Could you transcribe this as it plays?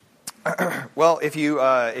Well, if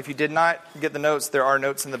you did not get the notes, there are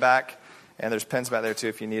notes in the back, and there's pens back there too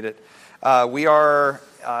if you need it. We are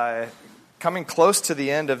coming close to the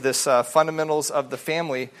end of this fundamentals of the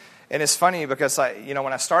family, and it's funny because when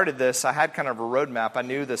I started this, I had kind of a roadmap. I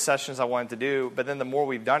knew the sessions I wanted to do, but then the more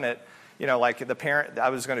we've done it, like I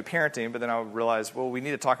was going to parenting, but then I realized, well, we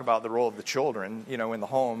need to talk about the role of the children, in the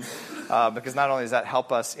home, because not only does that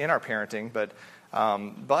help us in our parenting, but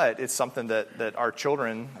it's something that our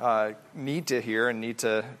children need to hear and need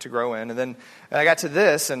to grow in. And then I got to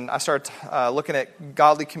this, and I started looking at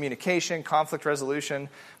godly communication, conflict resolution.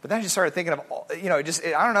 But then I just started thinking of,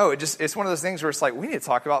 it's one of those things where it's like, we need to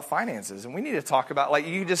talk about finances, and we need to talk about,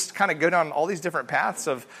 you just kind of go down all these different paths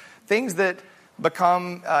of things that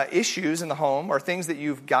become issues in the home, or things that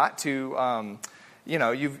you've got to,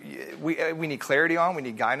 we need clarity on, we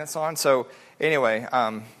need guidance on. So anyway,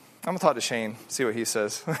 I'm going to talk to Shane, see what he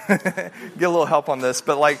says. Get a little help on this.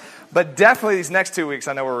 But definitely these next 2 weeks,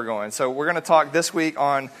 I know where we're going. So we're going to talk this week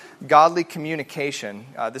on godly communication.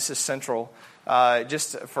 This is central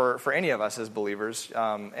just for any of us as believers.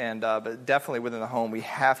 But definitely within the home, we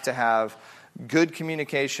have to have good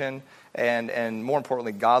communication and more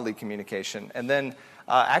importantly, godly communication. And then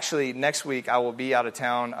actually next week, I will be out of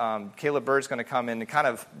town. Caleb Bird's going to come in and kind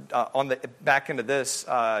of on the back end of this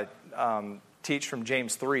teach from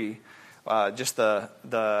James 3, just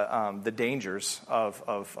the dangers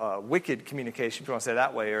of wicked communication, if you want to say it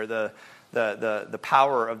that way, or the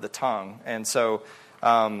power of the tongue. And so,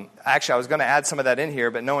 actually, I was going to add some of that in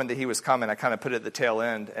here, but knowing that he was coming, I kind of put it at the tail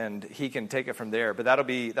end, and he can take it from there. But that'll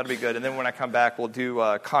be good. And then when I come back, we'll do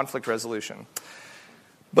conflict resolution.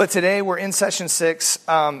 But today we're in session 6,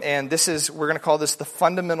 and we're going to call this the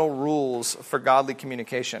fundamental rules for godly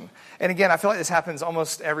communication. And again, I feel like this happens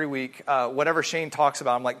almost every week. Whatever Shane talks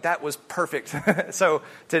about, I'm like, that was perfect. So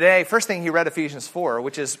today, first thing he read Ephesians 4,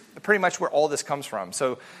 which is pretty much where all this comes from.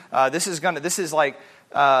 So this is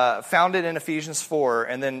founded in Ephesians 4,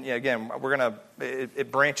 and then again, it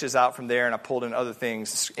branches out from there, and I pulled in other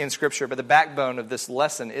things in Scripture. But the backbone of this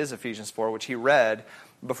lesson is Ephesians 4, which he read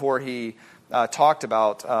before he talked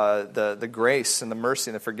about the grace and the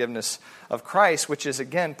mercy and the forgiveness of Christ, which is,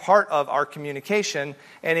 again, part of our communication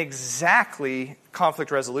and exactly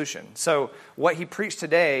conflict resolution. So what he preached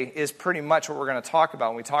today is pretty much what we're going to talk about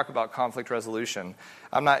when we talk about conflict resolution.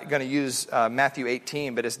 I'm not going to use Matthew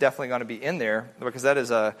 18, but it's definitely going to be in there because that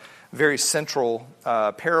is a very central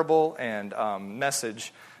parable and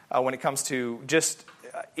message when it comes to just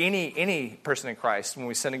any person in Christ. When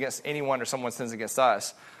we sin against anyone or someone sins against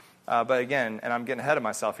us. But again, and I'm getting ahead of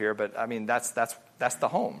myself here, but I mean, that's the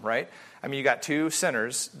home, right? I mean, you got two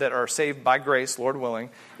sinners that are saved by grace, Lord willing.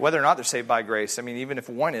 Whether or not they're saved by grace, I mean, even if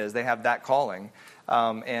one is, they have that calling.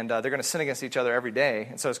 And they're going to sin against each other every day.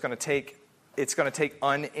 And so it's going to take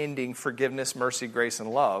unending forgiveness, mercy, grace, and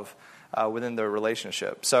love within the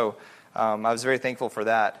relationship. So I was very thankful for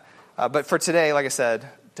that. But for today, like I said,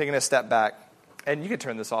 taking a step back, and you can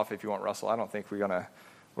turn this off if you want, Russell. I don't think we're gonna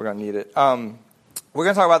need it. We're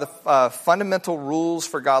going to talk about the fundamental rules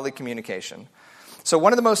for godly communication. So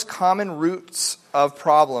one of the most common roots of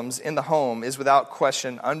problems in the home is, without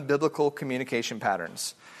question, unbiblical communication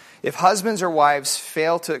patterns. If husbands or wives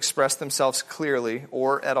fail to express themselves clearly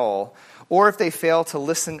or at all, or if they fail to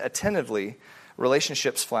listen attentively,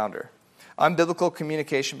 relationships flounder. Unbiblical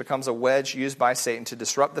communication becomes a wedge used by Satan to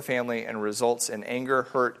disrupt the family and results in anger,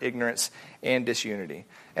 hurt, ignorance, and disunity.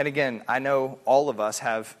 And again, I know all of us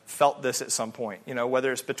have felt this at some point,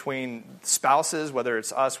 whether it's between spouses, whether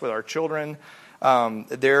it's us with our children. We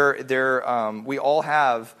all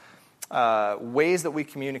have ways that we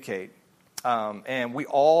communicate, and we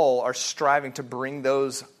all are striving to bring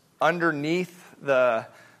those underneath the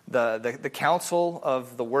counsel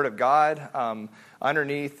of the Word of God,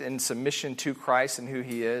 underneath in submission to Christ and who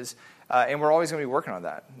He is. And we're always going to be working on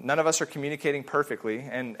that. None of us are communicating perfectly,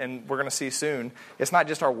 and we're going to see soon, it's not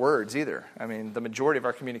just our words either. I mean, the majority of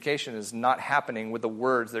our communication is not happening with the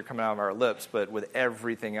words that are coming out of our lips, but with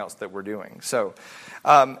everything else that we're doing. So,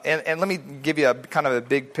 and let me give you a kind of a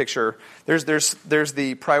big picture. There's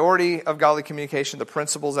the priority of godly communication, the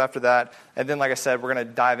principles after that, and then, like I said, we're going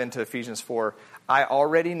to dive into Ephesians 4. I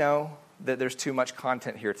already know that there's too much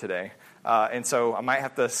content here today. And so I might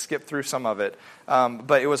have to skip through some of it.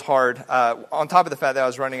 But it was hard. On top of the fact that I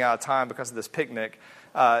was running out of time because of this picnic.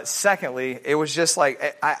 Secondly, it was just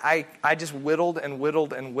like I just whittled and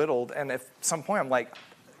whittled and whittled. And at some point I'm like,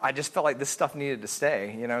 I just felt like this stuff needed to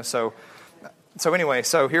stay, So anyway,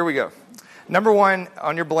 so here we go. Number 1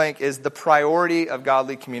 on your blank is the priority of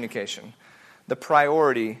godly communication. The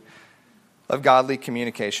priority of godly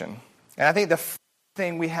communication. And I think the first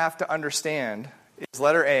thing we have to understand is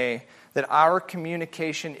letter A, that our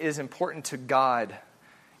communication is important to God.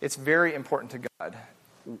 It's very important to God.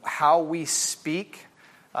 How we speak,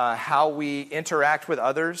 how we interact with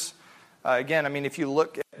others. Again, I mean, if you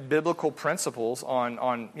look at biblical principles on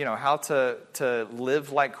how to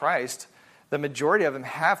live like Christ, the majority of them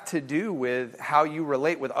have to do with how you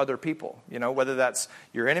relate with other people. Whether that's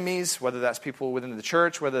your enemies, whether that's people within the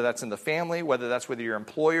church, whether that's in the family, whether that's with your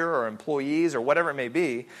employer or employees or whatever it may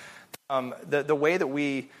be. The way that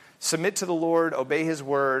we submit to the Lord, obey His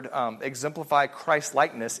word, exemplify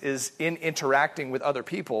Christ-likeness is in interacting with other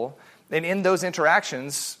people. And in those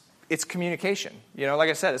interactions, it's communication. Like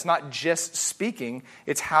I said, it's not just speaking.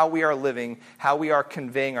 It's how we are living, how we are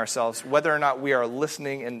conveying ourselves, whether or not we are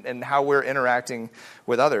listening and how we're interacting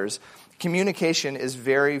with others. Communication is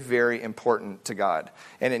very, very important to God,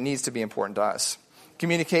 and it needs to be important to us.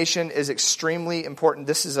 Communication is extremely important.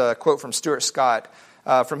 This is a quote from Stuart Scott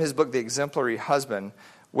from his book, The Exemplary Husband,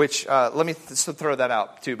 which, let me throw that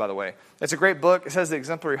out too, by the way. It's a great book. It says The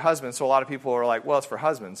Exemplary Husband, so a lot of people are like, well, it's for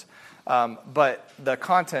husbands. But the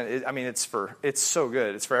content, it's so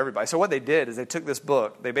good. It's for everybody. So what they did is they took this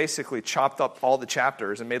book, they basically chopped up all the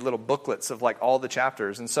chapters and made little booklets of like all the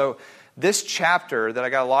chapters. And so this chapter that I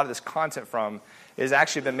got a lot of this content from has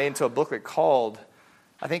actually been made into a booklet called,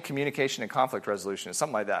 I think, Communication and Conflict Resolution,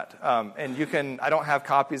 something like that. And I don't have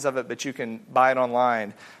copies of it, but you can buy it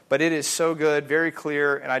online. But it is so good, very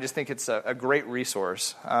clear, and I just think it's a great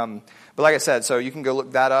resource. But like I said, so you can go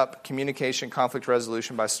look that up, Communication, Conflict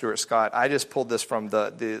Resolution by Stuart Scott. I just pulled this from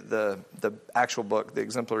the actual book, The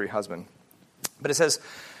Exemplary Husband. But it says,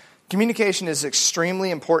 communication is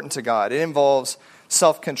extremely important to God. It involves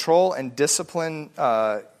self-control and discipline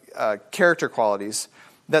character qualities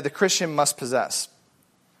that the Christian must possess.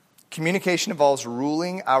 Communication involves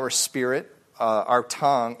ruling our spirit, our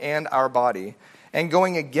tongue, and our body, and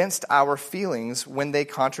going against our feelings when they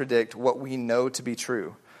contradict what we know to be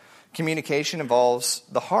true. Communication involves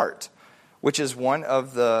the heart, which is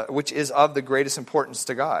of the greatest importance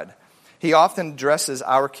to God. He often addresses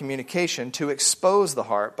our communication to expose the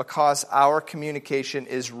heart because our communication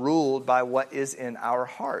is ruled by what is in our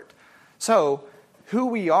heart. So, who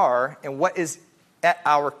we are and what is at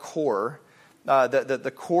our core,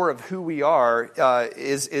 the core of who we are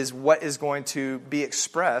is what is going to be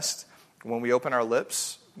expressed when we open our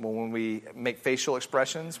lips, when we make facial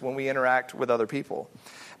expressions, when we interact with other people.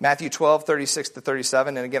 Matthew 12:36-37,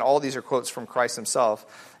 and again, all these are quotes from Christ himself.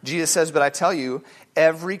 Jesus says, "But I tell you,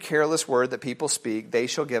 every careless word that people speak, they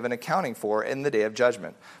shall give an accounting for in the day of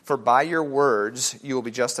judgment. For by your words you will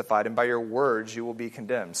be justified, and by your words you will be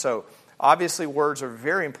condemned." So, obviously, words are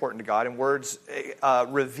very important to God, and words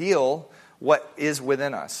reveal what is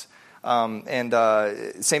within us.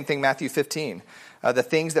 Same thing, Matthew 15. The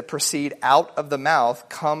things that proceed out of the mouth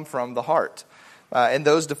come from the heart, and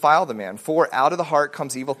those defile the man. For out of the heart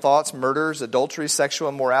comes evil thoughts, murders, adulteries, sexual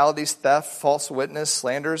immoralities, theft, false witness,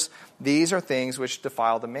 slanders. These are things which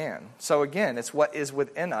defile the man. So again, it's what is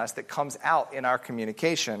within us that comes out in our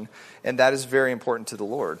communication, and that is very important to the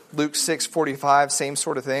Lord. Luke 6:45, same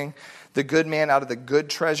sort of thing. The good man out of the good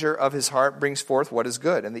treasure of his heart brings forth what is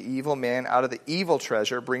good, and the evil man out of the evil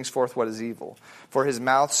treasure brings forth what is evil. For his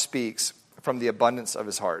mouth speaks from the abundance of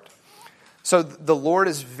his heart. So the Lord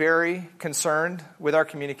is very concerned with our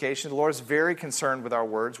communication. The Lord is very concerned with our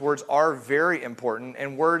words. Words are very important,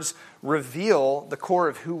 and words reveal the core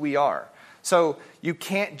of who we are. So you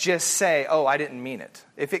can't just say, "Oh, I didn't mean it."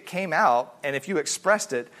 If it came out and if you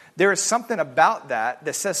expressed it, there is something about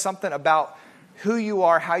that says something about who you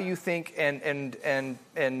are, how you think, and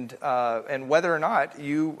whether or not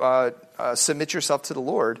you submit yourself to the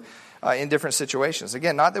Lord in different situations.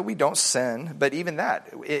 Again, not that we don't sin, but even that,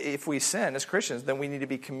 if we sin as Christians, then we need to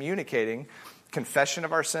be communicating confession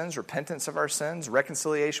of our sins, repentance of our sins,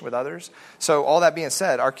 reconciliation with others. So all that being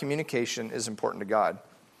said, our communication is important to God.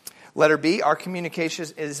 Letter B, our communication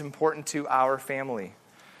is important to our family.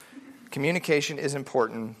 Communication is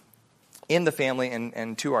important in the family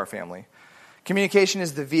and to our family. Communication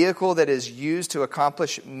is the vehicle that is used to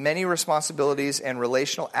accomplish many responsibilities and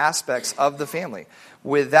relational aspects of the family.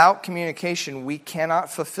 Without communication, we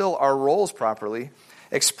cannot fulfill our roles properly,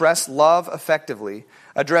 express love effectively,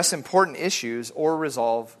 address important issues, or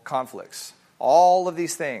resolve conflicts. All of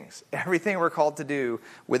these things, everything we're called to do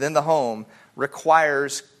within the home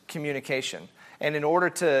requires communication. And in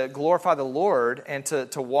order to glorify the Lord and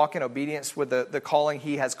to walk in obedience with the calling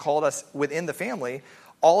He has called us within the family,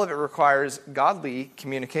 all of it requires godly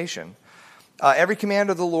communication. Every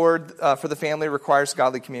command of the Lord for the family requires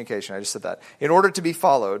godly communication. I just said that. In order to be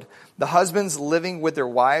followed, the husbands living with their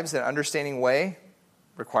wives in an understanding way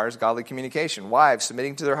requires godly communication. Wives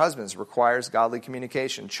submitting to their husbands requires godly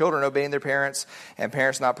communication. Children obeying their parents, and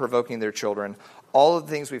parents not provoking their children. All of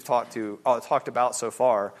the things we've talked about so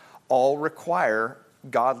far all require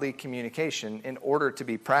godly communication in order to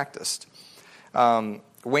be practiced.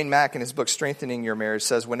 Wayne Mack, in his book Strengthening Your Marriage,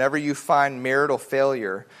 says, whenever you find marital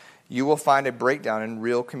failure, you will find a breakdown in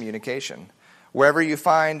real communication. Wherever you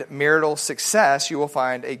find marital success, you will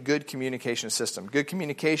find a good communication system. Good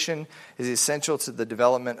communication is essential to the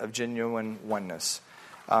development of genuine oneness.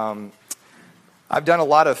 I've done a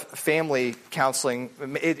lot of family counseling.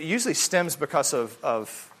 It usually stems because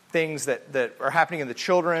of things that are happening in the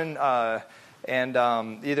children, and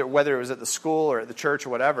either whether it was at the school or at the church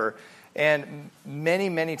or whatever. And many,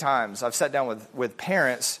 many times I've sat down with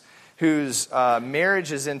parents whose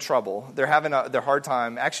marriage is in trouble. They're having their hard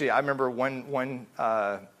time. Actually, I remember one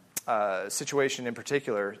situation in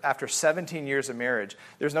particular. After 17 years of marriage,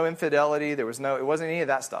 there's no infidelity. It wasn't any of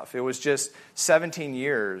that stuff. It was just 17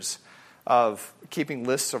 years of keeping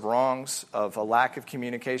lists of wrongs, of a lack of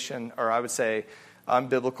communication, or I would say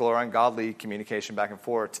unbiblical or ungodly communication back and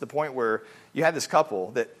forth, to the point where you had this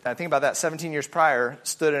couple that, I think about that, 17 years prior,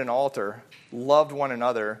 stood at an altar, loved one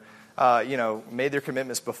another, made their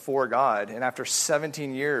commitments before God, and after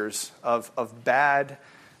 17 years of bad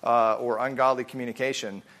or ungodly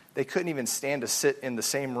communication, they couldn't even stand to sit in the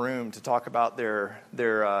same room to talk about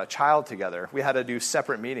their child together. We had to do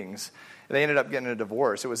separate meetings. They ended up getting a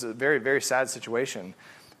divorce. It was a very, very sad situation.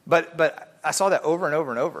 But I saw that over and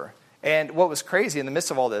over and over. And what was crazy in the midst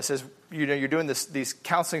of all this is, you're doing these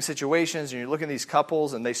counseling situations, and you're looking at these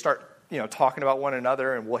couples, and they start, talking about one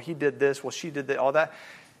another, and, well, he did this, well, she did that, all that.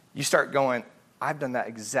 You start going, I've done that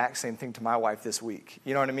exact same thing to my wife this week.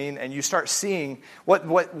 You know what I mean? And you start seeing what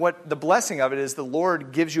the blessing of it is. The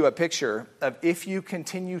Lord gives you a picture of, if you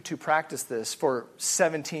continue to practice this for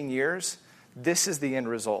 17 years, this is the end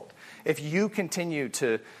result. If you continue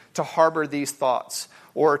to harbor these thoughts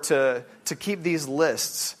or to keep these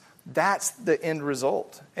lists, that's the end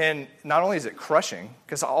result. And not only is it crushing,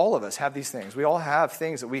 because all of us have these things. We all have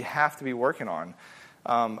things that we have to be working on.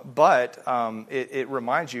 But it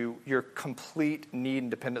reminds you your complete need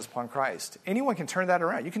and dependence upon Christ. Anyone can turn that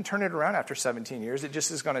around. You can turn it around after 17 years. It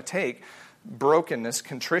just is going to take brokenness,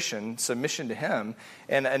 contrition, submission to Him,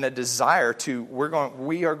 and a desire to,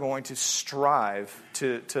 we are going to strive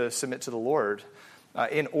to submit to the Lord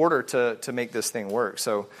in order to make this thing work.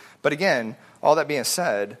 So, but again, all that being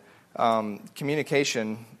said,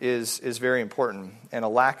 communication is very important, and a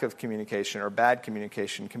lack of communication or bad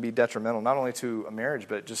communication can be detrimental not only to a marriage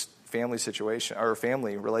but just family situation or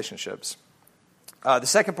family relationships. The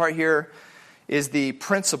second part here is the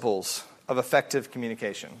principles of effective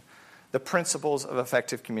communication. The principles of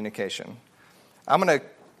effective communication. I'm going to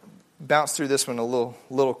bounce through this one a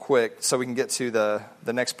little quick so we can get to the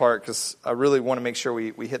next part, because I really want to make sure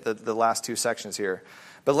we hit the last two sections here.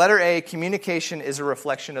 But letter A, communication is a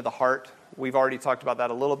reflection of the heart. We've already talked about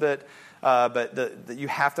that a little bit, but you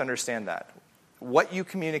have to understand that. What you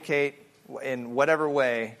communicate in whatever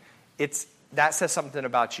way, that says something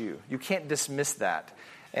about you. You can't dismiss that,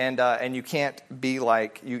 and you can't be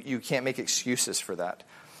like, you can't make excuses for that.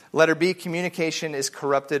 Letter B, communication is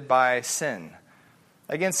corrupted by sin.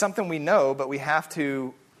 Again, something we know, but we have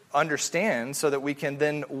to understand so that we can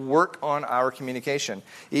then work on our communication.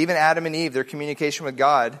 Even Adam and Eve, their communication with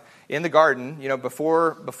God in the garden,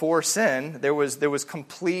 before sin, there was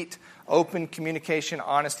complete open communication,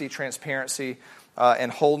 honesty, transparency,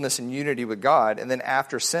 and wholeness and unity with God. And then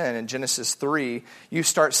after sin, in Genesis 3, you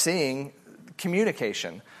start seeing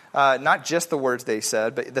communication. Not just the words they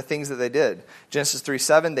said, but the things that they did. Genesis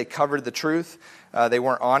 3:7, they covered the truth. They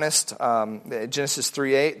weren't honest. Genesis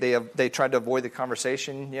 3:8, they tried to avoid the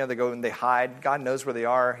conversation. They go and they hide. God knows where they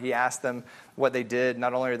are. He asked them what they did.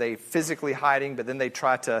 Not only are they physically hiding, but then they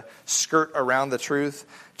try to skirt around the truth.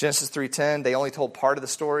 Genesis 3:10, they only told part of the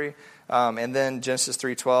story. And then Genesis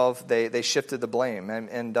 3:12, they shifted the blame.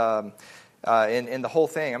 And the whole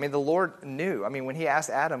thing, the Lord knew. When He asked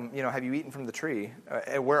Adam, have you eaten from the tree?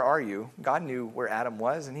 Where are you? God knew where Adam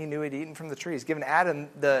was, and He knew he'd eaten from the tree. He's given Adam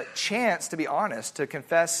the chance to be honest, to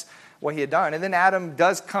confess what he had done. And then Adam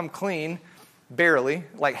does come clean, barely,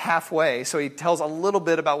 like halfway. So he tells a little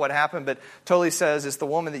bit about what happened, but totally says, it's the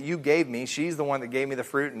woman that you gave me. She's the one that gave me the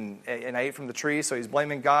fruit, and I ate from the tree. So he's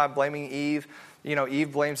blaming God, blaming Eve.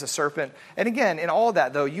 Eve blames the serpent. And again, in all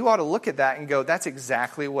that, though, you ought to look at that and go, that's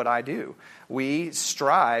exactly what I do. We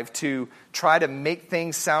strive to try to make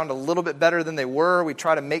things sound a little bit better than they were. We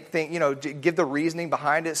try to make things, give the reasoning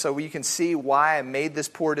behind it so you can see why I made this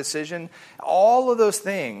poor decision. All of those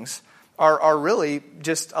things are really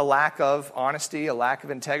just a lack of honesty, a lack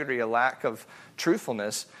of integrity, a lack of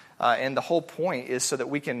truthfulness. And the whole point is so that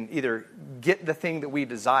we can either get the thing that we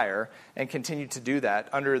desire and continue to do that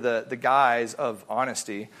under the guise of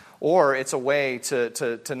honesty, or it's a way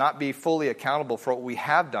to not be fully accountable for what we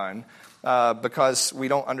have done because we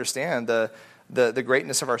don't understand the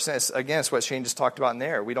greatness of our sins. Again, it's what Shane just talked about in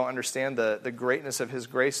there. We don't understand the greatness of his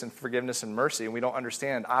grace and forgiveness and mercy, and we don't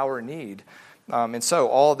understand our need. And so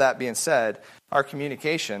all of that being said, our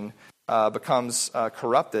communication becomes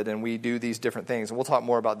corrupted, and we do these different things. And we'll talk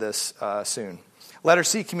more about this soon. Letter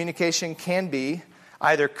C, communication can be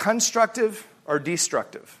either constructive or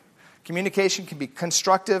destructive. Communication can be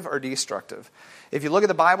constructive or destructive. If you look at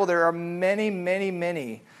the Bible, there are many, many,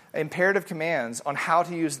 many imperative commands on how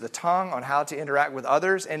to use the tongue, on how to interact with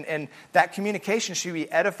others, and that communication should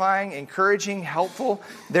be edifying, encouraging, helpful.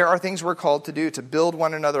 There are things we're called to do to build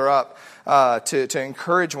one another up, to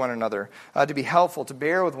encourage one another, to be helpful, to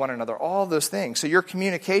bear with one another, all those things. So your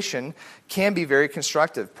communication can be very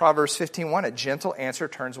constructive. Proverbs 15:1, a gentle answer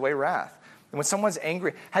turns away wrath. And when someone's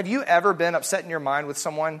angry, have you ever been upset in your mind with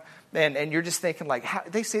someone and you're just thinking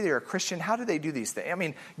like, they say they're a Christian, how do they do these things? I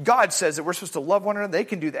mean, God says that we're supposed to love one another, they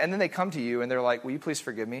can do that. And then they come to you and they're like, will you please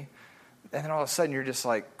forgive me? And then all of a sudden you're just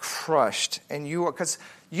like crushed. And because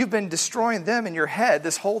you've been destroying them in your head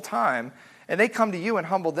this whole time, and they come to you and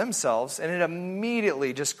humble themselves, and it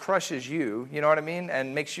immediately just crushes you, you know what I mean?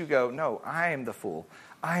 And makes you go, no, I am the fool.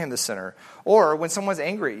 I am the sinner. Or when someone's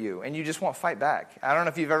angry at you and you just won't fight back. I don't know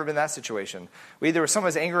if you've ever been in that situation. Either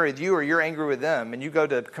someone's angry with you or you're angry with them, and you go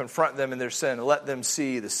to confront them in their sin and let them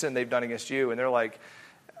see the sin they've done against you, and they're like,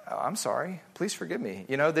 oh, I'm sorry, please forgive me.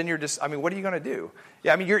 You know, then you're just, what are you going to do?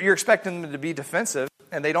 Yeah, you're expecting them to be defensive,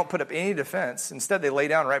 and they don't put up any defense. Instead, they lay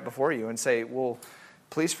down right before you and say, well,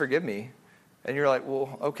 please forgive me. And you're like,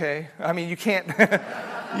 well, okay. You can't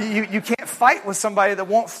you can't fight with somebody that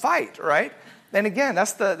won't fight, right? And again,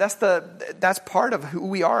 that's part of who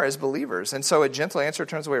we are as believers. And so a gentle answer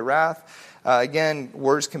turns away wrath. Again,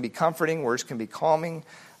 words can be comforting, words can be calming.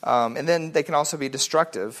 And then they can also be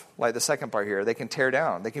destructive, like the second part here. They can tear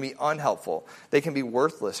down. They can be unhelpful. They can be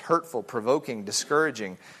worthless, hurtful, provoking,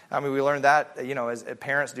 discouraging. We learned that, as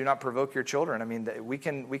parents, do not provoke your children. We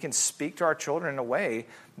can speak to our children in a way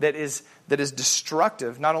that is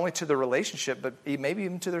destructive, not only to the relationship, but maybe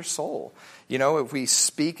even to their soul. If we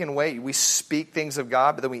speak we speak things of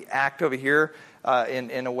God, but then we act over here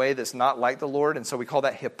in a way that's not like the Lord, and so we call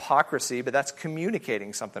that hypocrisy, but that's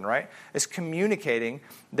communicating something, right? It's communicating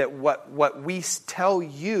that what we tell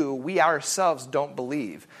you, we ourselves don't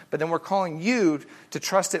believe, but then we're calling you to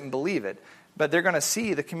trust it and believe it. But they're going to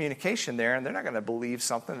see the communication there, and they're not going to believe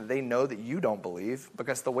something that they know that you don't believe,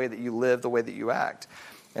 because the way that you live, the way that you act.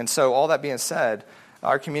 And so all that being said,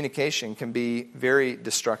 our communication can be very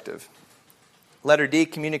destructive. Letter D,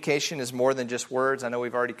 communication is more than just words. I know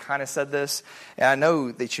we've already kind of said this, and I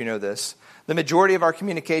know that you know this. The majority of our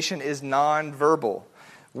communication is nonverbal.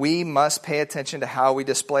 We must pay attention to how we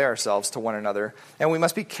display ourselves to one another, and we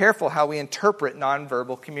must be careful how we interpret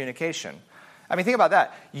nonverbal communication. Think about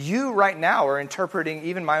that. You right now are interpreting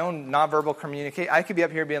even my own nonverbal communication. I could be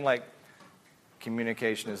up here being like,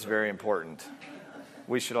 communication is very important.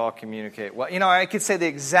 We should all communicate. Well, I could say the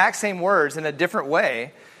exact same words in a different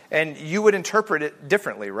way, and you would interpret it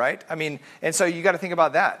differently, right? And so you got to think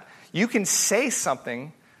about that. You can say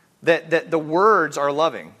something that the words are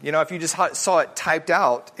loving. If you just saw it typed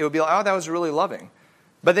out, it would be like, oh, that was really loving.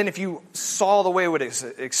 But then if you saw the way it was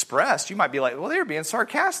expressed, you might be like, well, they were being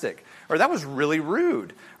sarcastic. Or that was really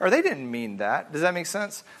rude. Or they didn't mean that. Does that make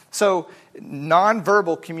sense? So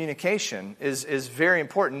nonverbal communication is very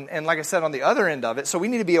important. And like I said, on the other end of it, so we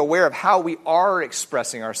need to be aware of how we are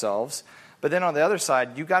expressing ourselves. But then on the other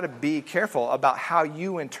side, you got to be careful about how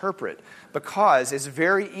you interpret. Because it's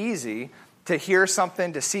very easy to hear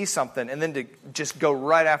something, to see something, and then to just go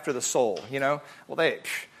right after the soul. Well,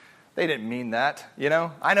 they didn't mean that,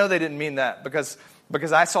 I know they didn't mean that because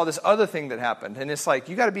I saw this other thing that happened. And it's like,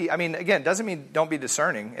 you got to be, again, doesn't mean don't be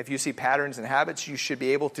discerning. If you see patterns and habits, you should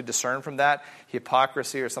be able to discern from that,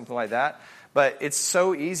 hypocrisy or something like that. But it's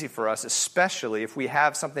so easy for us, especially if we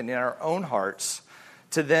have something in our own hearts,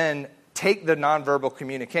 to then take the nonverbal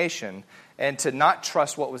communication and to not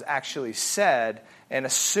trust what was actually said and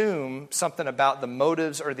assume something about the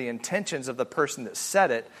motives or the intentions of the person that said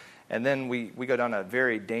it. And then we go down a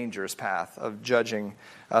very dangerous path of judging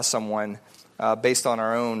someone based on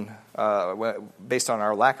our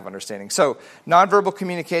lack of understanding. So nonverbal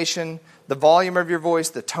communication, the volume of your voice,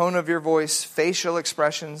 the tone of your voice, facial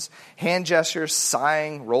expressions, hand gestures,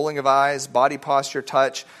 sighing, rolling of eyes, body posture,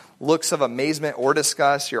 touch, looks of amazement or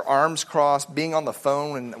disgust, your arms crossed, being on the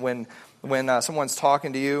phone when when someone's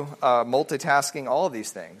talking to you, multitasking, all of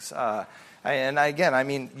these things. And again, I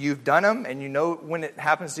mean, you've done them, and you know when it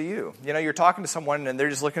happens to you. You know, you're talking to someone, and they're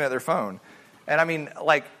just looking at their phone. And I mean,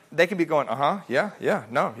 like, they can be going, yeah,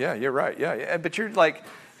 no, yeah, you're right, yeah. But you're like,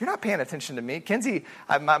 you're not paying attention to me. Kinsey,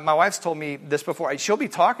 my wife's told me this before. She'll be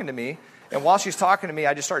talking to me, and while she's talking to me,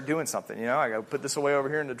 I just start doing something. You know, I go put this away over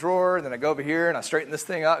here in the drawer, and then I go over here, and I straighten this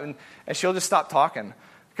thing up, and she'll just stop talking.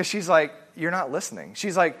 Because she's like, you're not listening.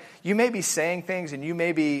 She's like, you may be saying things, and you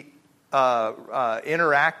may be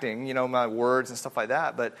interacting, you know, my words and stuff like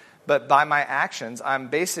that, but by my actions, I'm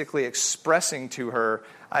basically expressing to her,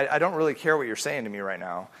 I don't really care what you're saying to me right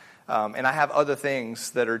now. And I have other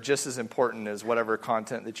things that are just as important as whatever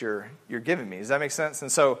content that you're giving me. Does that make sense?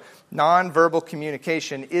 And so nonverbal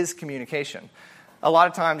communication is communication. A lot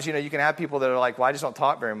of times, you know, you can have people that are like, well, I just don't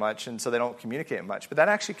talk very much, and so they don't communicate much. But that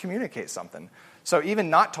actually communicates something. So even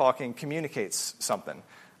not talking communicates something.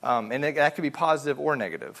 And that could be positive or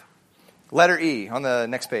negative. Letter E on the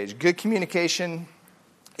next page. Good communication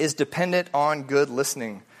is dependent on good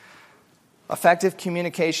listening. Effective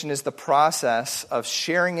communication is the process of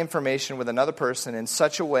sharing information with another person in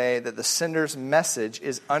such a way that the sender's message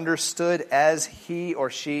is understood as he or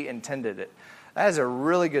she intended it. That is a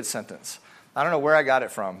really good sentence. I don't know where I got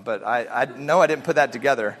it from, but I know I didn't put that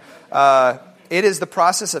together. It is the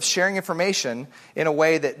process of sharing information in a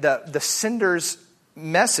way that the sender's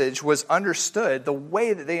message was understood the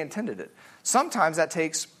way that they intended it. Sometimes that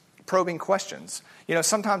takes probing questions. You know,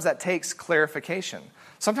 sometimes that takes clarification.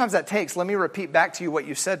 Sometimes that takes, let me repeat back to you what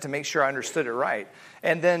you said to make sure I understood it right.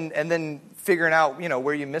 And then figuring out, you know,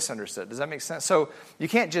 where you misunderstood. Does that make sense? So you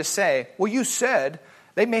can't just say, well, you said.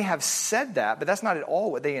 They may have said that, but that's not at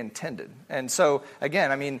all what they intended. And so,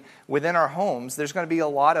 again, I mean, within our homes, there's going to be a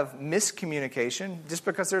lot of miscommunication just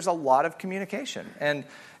because there's a lot of communication.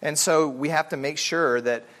 And so we have to make sure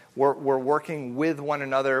that we're working with one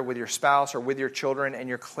another, with your spouse or with your children, and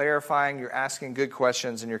you're clarifying, you're asking good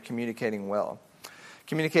questions, and you're communicating well.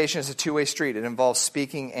 Communication is a two-way street. It involves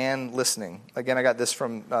speaking and listening. Again, I got this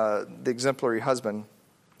from the exemplary husband.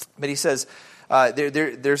 But he says,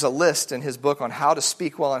 there's a list in his book on how to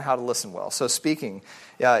speak well and how to listen well. So speaking,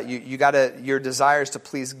 your desire is to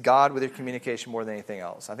please God with your communication more than anything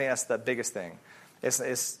else. I think that's the biggest thing.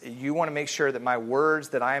 You want to make sure that my words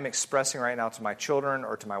that I am expressing right now to my children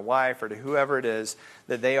or to my wife or to whoever it is,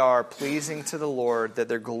 that they are pleasing to the Lord, that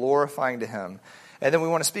they're glorifying to Him. And then we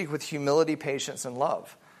want to speak with humility, patience, and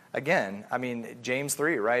love. Again, I mean, James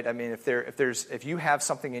 3, right? I mean, if you have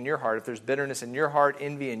something in your heart, if there's bitterness in your heart,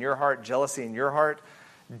 envy in your heart, jealousy in your heart,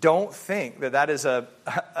 don't think that is a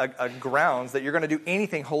grounds that you're going to do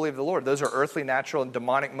anything holy of the Lord. Those are earthly, natural, and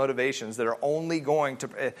demonic motivations that are only going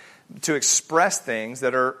to express things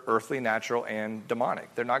that are earthly, natural, and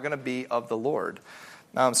demonic. They're not going to be of the Lord.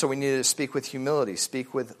 So we need to speak with humility,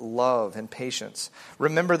 speak with love and patience.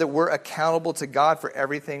 Remember that we're accountable to God for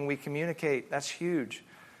everything we communicate. That's huge.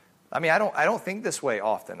 I mean, I don't think this way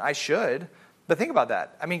often. I should, but think about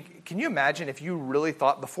that. I mean, can you imagine if you really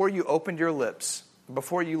thought before you opened your lips,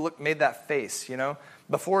 before you made that face, you know,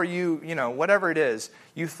 before you know, whatever it is,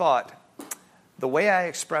 you thought, the way I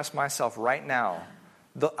express myself right now,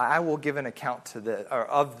 I will give an account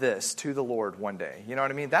of this to the Lord one day. You know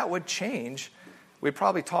what I mean? That would change. We'd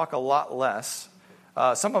probably talk a lot less.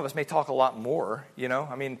 Some of us may talk a lot more, you know.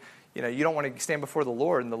 I mean, you know, you don't want to stand before the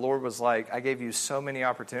Lord, and the Lord was like, I gave you so many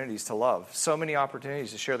opportunities to love, so many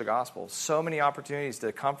opportunities to share the gospel, so many opportunities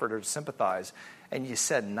to comfort or to sympathize, and you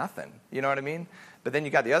said nothing. You know what I mean? But then you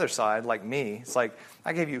got the other side, like me. It's like,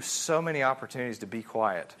 I gave you so many opportunities to be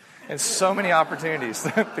quiet and so many opportunities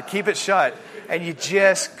to keep it shut, and you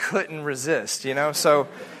just couldn't resist, you know? So,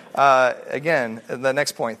 again, the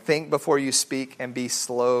next point, think before you speak and be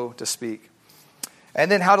slow to speak. And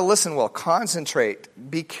then how to listen well. Concentrate.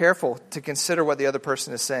 Be careful to consider what the other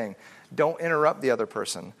person is saying. Don't interrupt the other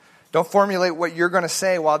person. Don't formulate what you're going to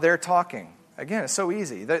say while they're talking. Again, it's so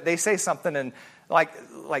easy. They say something, and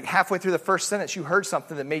like halfway through the first sentence, you heard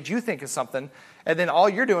something that made you think of something, and then all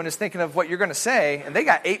you're doing is thinking of what you're going to say, and they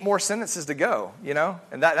got 8 more sentences to go, you know?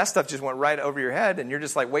 And that stuff just went right over your head, and you're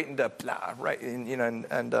just like waiting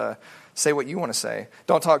to say what you want to say.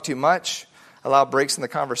 Don't talk too much. Allow breaks in the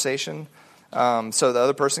conversation. So the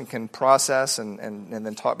other person can process and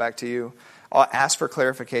then talk back to you. Ask for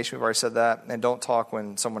clarification. We've already said that. And don't talk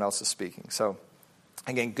when someone else is speaking. So,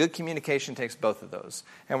 again, good communication takes both of those.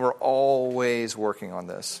 And we're always working on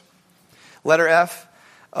this. Letter F,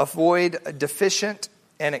 avoid deficient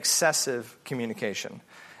and excessive communication.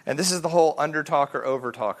 And this is the whole under-talker,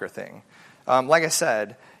 over-talker thing. Like I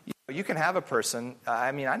said, You can have a person,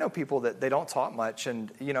 I know people that they don't talk much,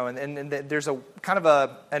 and there's a kind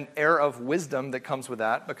of an air of wisdom that comes with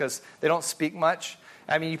that because they don't speak much.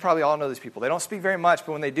 You probably all know these people. They don't speak very much,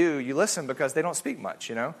 but when they do, you listen because they don't speak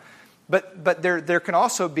much, But there can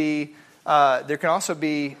also be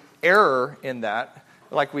error in that,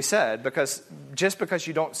 like we said, because just because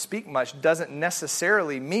you don't speak much doesn't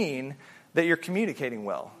necessarily mean that you're communicating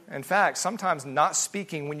well. In fact, sometimes not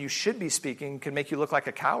speaking when you should be speaking can make you look like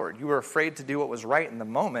a coward. You were afraid to do what was right in the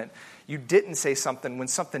moment. You didn't say something when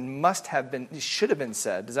something should have been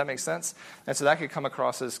said. Does that make sense? And so that could come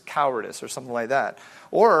across as cowardice or something like that.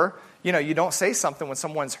 Or, you don't say something when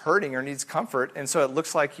someone's hurting or needs comfort, and so it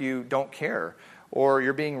looks like you don't care or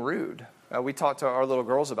you're being rude. We talked to our little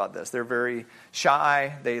girls about this. They're very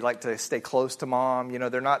shy. They like to stay close to mom.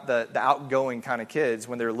 They're not the outgoing kind of kids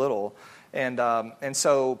when they're little. And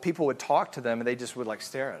so people would talk to them, and they just would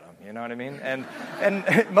stare at them. You know what I mean? And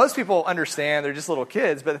most people understand they're just little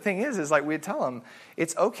kids. But the thing is like we'd tell them,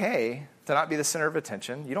 it's okay to not be the center of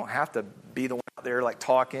attention. You don't have to be the one out there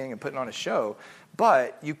talking and putting on a show,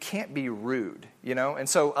 but you can't be rude. And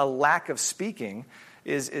so a lack of speaking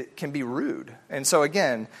it can be rude. And so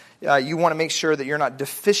again, you want to make sure that you're not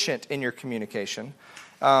deficient in your communication,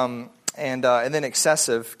 and then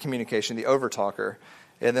excessive communication, the overtalker.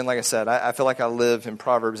 And then, like I said, I feel like I live in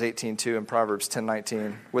Proverbs 18:2 and Proverbs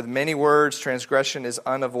 10:19. With many words, transgression is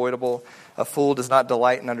unavoidable. A fool does not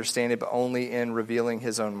delight in understanding, but only in revealing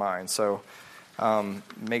his own mind. So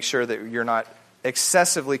make sure that you're not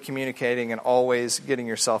excessively communicating and always getting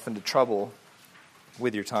yourself into trouble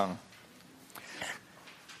with your tongue.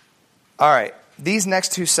 All right. These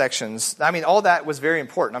next two sections, all that was very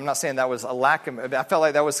important. I'm not saying that was a lack of, I felt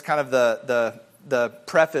like that was kind of the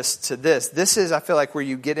preface to this. This is, I feel like, where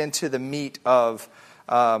you get into the meat of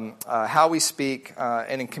how we speak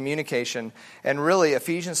and in communication. And really,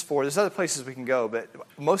 Ephesians 4, there's other places we can go, but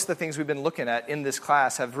most of the things we've been looking at in this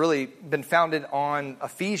class have really been founded on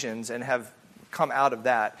Ephesians and have come out of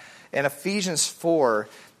that. And Ephesians 4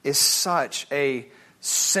 is such a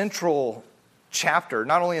central chapter,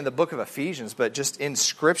 not only in the book of Ephesians, but just in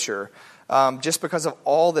Scripture, just because of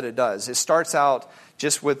all that it does. It starts out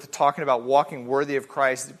just with talking about walking worthy of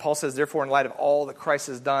Christ. Paul says, therefore, in light of all that Christ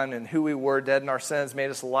has done and who we were, dead in our sins, made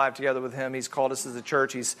us alive together with him. He's called us as a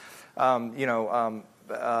church. He's called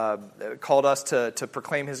us to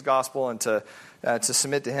proclaim his gospel and to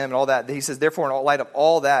submit to him and all that. He says, therefore, in light of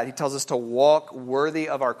all that, he tells us to walk worthy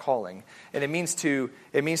of our calling. And it means to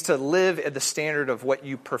live at the standard of what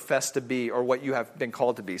you profess to be or what you have been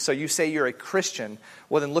called to be. So you say you're a Christian,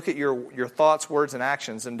 well then look at your thoughts, words, and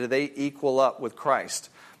actions, and do they equal up with Christ?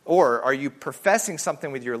 Or are you professing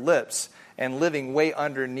something with your lips and living way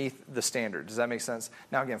underneath the standard? Does that make sense?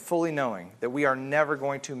 Now again, fully knowing that we are never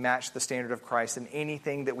going to match the standard of Christ in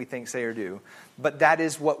anything that we think, say, or do. But that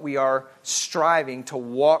is what we are striving to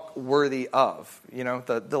walk worthy of.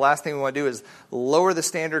 The last thing we want to do is lower the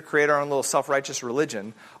standard, create our own little self-righteous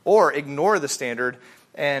religion, or ignore the standard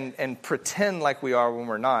and pretend like we are when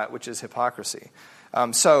we're not, which is hypocrisy.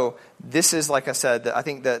 So this is, like I said, I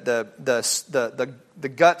think that the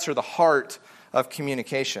guts or the heart of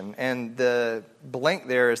communication. And the blank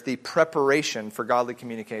there is the preparation for godly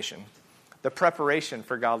communication. The preparation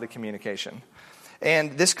for godly communication.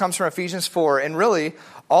 And this comes from Ephesians 4. And really,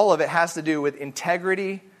 all of it has to do with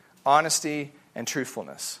integrity, honesty, and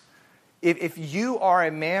truthfulness. If you are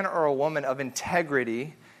a man or a woman of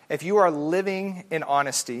integrity, if you are living in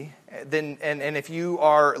honesty, then and if you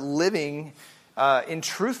are living in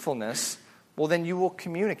truthfulness, well, then you will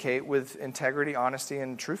communicate with integrity, honesty,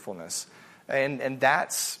 and truthfulness. And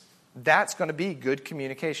that's going to be good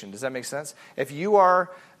communication. Does that make sense? If you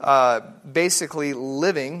are basically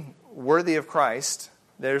living worthy of Christ,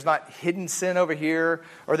 there's not hidden sin over here,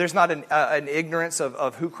 or there's not an ignorance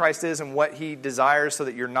of who Christ is and what he desires so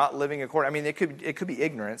that you're not living according. It could be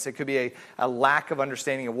ignorance. It could be a lack of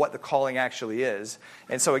understanding of what the calling actually is.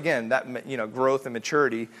 And so again, that growth and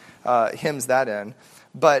maturity hems that in.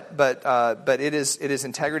 But it is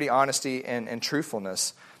integrity, honesty, and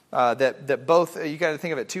truthfulness. That both, you got to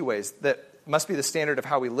think of it two ways. That must be the standard of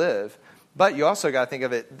how we live, but you also got to think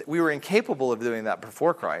of it, we were incapable of doing that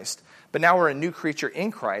before Christ, but now we're a new creature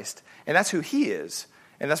in Christ, and that's who he is,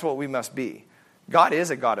 and that's what we must be. God is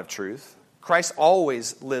a God of truth. Christ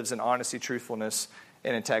always lives in honesty, truthfulness,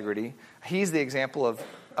 and integrity. He's the example of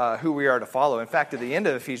who we are to follow. In fact, at the end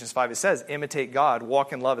of Ephesians 5, it says, imitate God,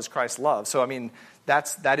 walk in love as Christ loved. So,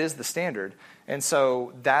 that is the standard. And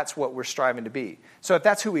so that's what we're striving to be. So if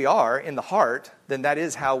that's who we are in the heart, then that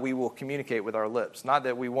is how we will communicate with our lips. Not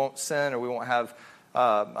that we won't sin or we won't have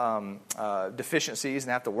deficiencies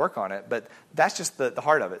and have to work on it, but that's just the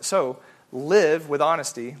heart of it. So live with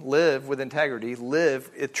honesty, live with integrity, live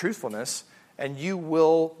with truthfulness, and you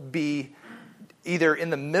will be either in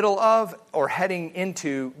the middle of or heading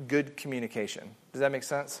into good communication. Does that make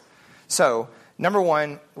sense? So, number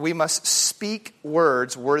one, we must speak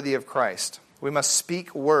words worthy of Christ. We must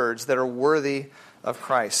speak words that are worthy of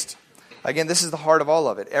Christ. Again, this is the heart of all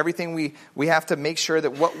of it. Everything we have to make sure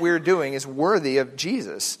that what we're doing is worthy of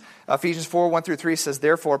Jesus. Ephesians 4, 1 through 3 says,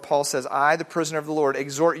 therefore, Paul says, I, the prisoner of the Lord,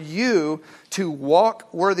 exhort you to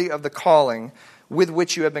walk worthy of the calling with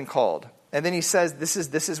which you have been called. And then he says, this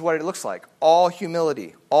is what it looks like. All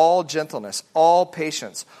humility, all gentleness, all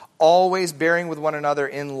patience, always bearing with one another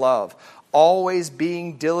in love, always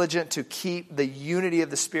being diligent to keep the unity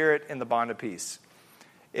of the Spirit in the bond of peace.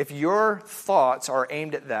 If your thoughts are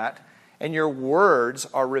aimed at that, and your words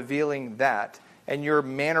are revealing that, and your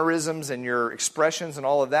mannerisms and your expressions and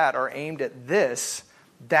all of that are aimed at this,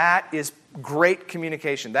 that is great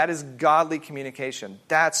communication. That is godly communication.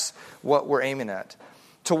 That's what we're aiming at.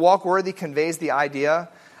 To walk worthy conveys the idea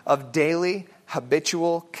of daily,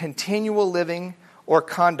 habitual, continual living or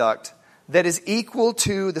conduct that is equal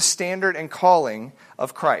to the standard and calling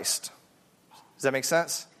of Christ. Does that make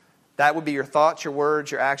sense? That would be your thoughts, your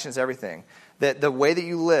words, your actions, everything. That the way that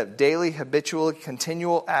you live, daily, habitual,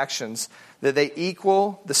 continual actions, that they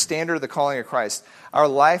equal the standard of the calling of Christ. Our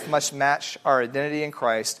life must match our identity in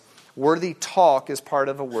Christ. Worthy talk is part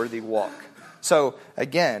of a worthy walk. So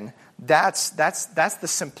again, that's the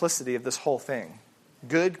simplicity of this whole thing.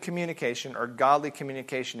 Good communication or godly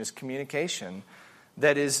communication is communication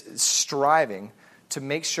that is striving to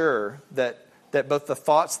make sure that both the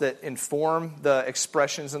thoughts that inform the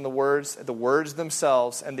expressions and the words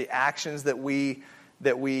themselves, and the actions that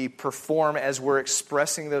we perform as we're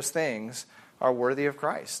expressing those things are worthy of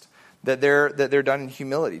Christ. That they're done in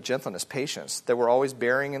humility, gentleness, patience. That we're always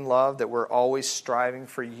bearing in love. That we're always striving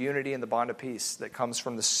for unity in the bond of peace that comes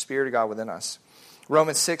from the Spirit of God within us.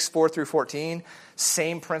 Romans 6, 4 through 14,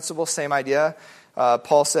 same principle, same idea.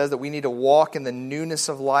 Paul says that we need to walk in the newness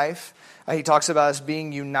of life. He talks about us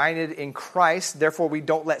being united in Christ. Therefore, we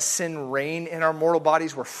don't let sin reign in our mortal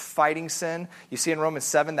bodies. We're fighting sin. You see in Romans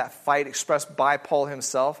 7 that fight expressed by Paul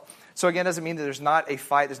himself. So again, it doesn't mean that there's not a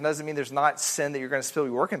fight. It doesn't mean there's not sin that you're going to still be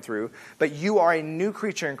working through. But you are a new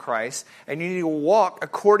creature in Christ, and you need to walk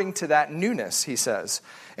according to that newness, he says.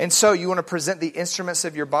 And so you want to present the instruments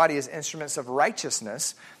of your body as instruments of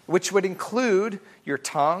righteousness, which would include your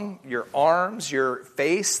tongue, your arms, your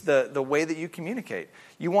face, the way that you communicate.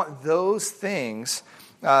 You want those things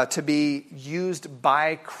to be used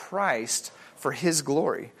by Christ for his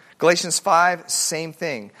glory. Galatians 5, same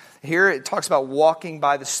thing. Here it talks about walking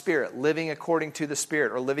by the Spirit, living according to the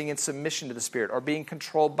Spirit, or living in submission to the Spirit, or being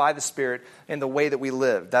controlled by the Spirit in the way that we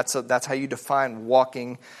live. That's how you define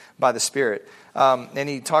walking by the Spirit. And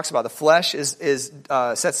he talks about the flesh sets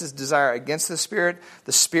its desire against the Spirit.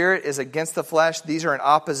 The Spirit is against the flesh. These are in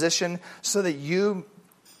opposition so that you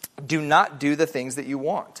do not do the things that you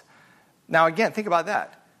want. Now again, think about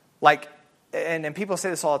that. And people say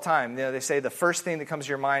this all the time. They say the first thing that comes to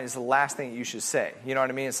your mind is the last thing that you should say. You know what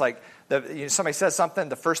I mean? It's like somebody says something,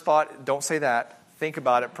 the first thought, don't say that. Think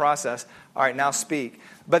about it, process. All right, now speak.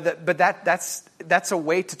 But that's a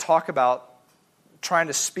way to talk about trying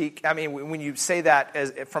to speak. I mean, when you say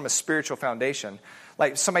that from a spiritual foundation,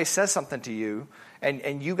 like somebody says something to you,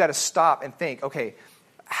 and you got to stop and think, okay,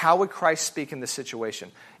 how would Christ speak in this situation?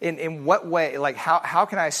 In what way? Like, how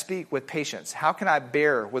can I speak with patience? How can I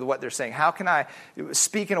bear with what they're saying? How can I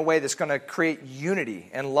speak in a way that's going to create unity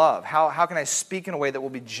and love? How can I speak in a way that will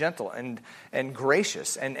be gentle and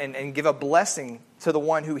gracious and give a blessing to the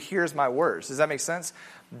one who hears my words? Does that make sense?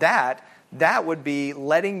 That would be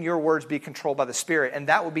letting your words be controlled by the Spirit, and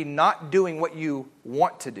that would be not doing what you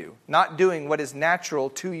want to do, not doing what is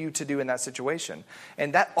natural to you to do in that situation.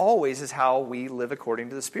 And that always is how we live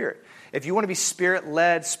according to the Spirit. If you want to be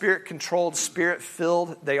Spirit-led, Spirit-controlled,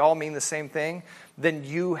 Spirit-filled, they all mean the same thing, then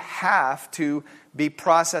you have to be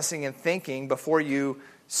processing and thinking before you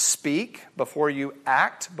speak, before you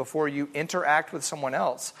act, before you interact with someone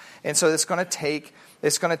else. And so it's going to take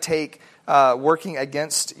working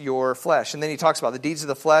against your flesh. And then he talks about the deeds of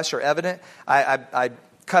the flesh are evident. I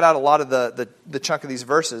cut out a lot of the chunk of these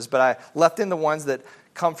verses, but I left in the ones that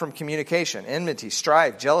come from communication: enmity,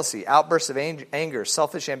 strife, jealousy, outbursts of anger,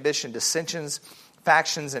 selfish ambition, dissensions,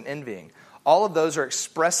 factions, and envying. All of those are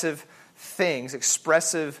expressive things,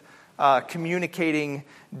 communicating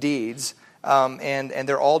deeds. And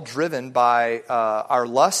they're all driven by our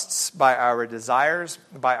lusts, by our desires,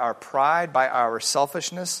 by our pride, by our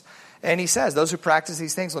selfishness. And he says, those who practice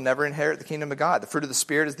these things will never inherit the kingdom of God. The fruit of the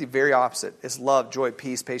Spirit is the very opposite. It's love, joy,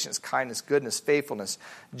 peace, patience, kindness, goodness, faithfulness,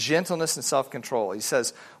 gentleness, and self-control. He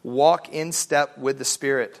says, walk in step with the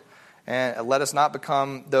Spirit. And let us not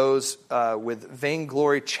become those with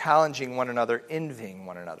vainglory, challenging one another, envying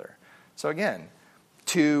one another. So again,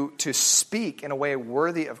 to speak in a way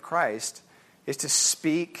worthy of Christ is to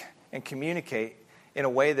speak and communicate in a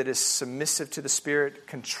way that is submissive to the Spirit,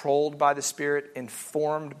 controlled by the Spirit,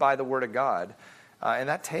 informed by the Word of God. And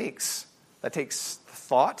that takes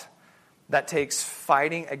thought. That takes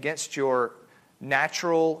fighting against your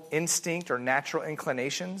natural instinct or natural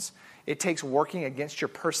inclinations. It takes working against your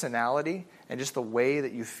personality and just the way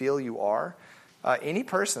that you feel you are. Any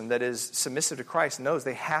person that is submissive to Christ knows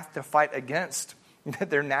they have to fight against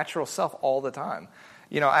their natural self all the time.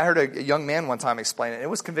 I heard a young man one time explain it. It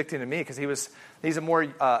was convicting to me because he's a more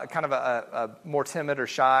kind of a more timid or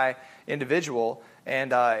shy individual,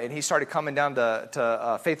 and he started coming down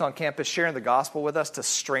to Faith on Campus, sharing the gospel with us to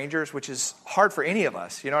strangers, which is hard for any of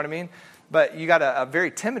us. You know what I mean? But you got a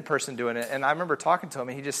very timid person doing it, and I remember talking to him,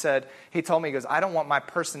 and he told me, he goes, I don't want my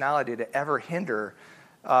personality to ever hinder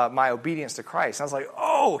my obedience to Christ. And I was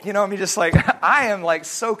like, just like, I am like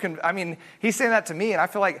so, he's saying that to me, and I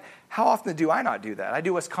feel like, how often do I not do that? I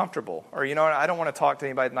do what's comfortable. Or, I don't want to talk to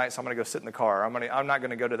anybody at night, so I'm going to go sit in the car. I'm not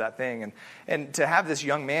going to go to that thing. And to have this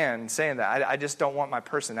young man saying that, I just don't want my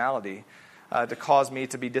personality to cause me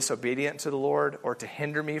to be disobedient to the Lord or to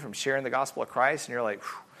hinder me from sharing the gospel of Christ. And you're like,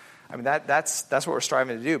 that's what we're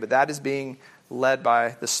striving to do. But that is being led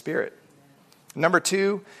by the Spirit. Number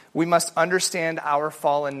 2, we must understand our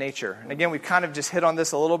fallen nature. And again, we've kind of just hit on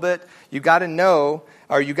this a little bit. You got to know,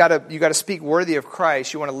 or you got to speak worthy of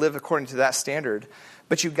Christ. You want to live according to that standard.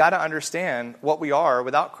 But you've got to understand what we are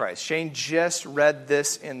without Christ. Shane just read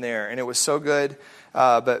this in there, and it was so good.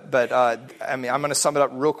 I'm going to sum it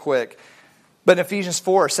up real quick. But in Ephesians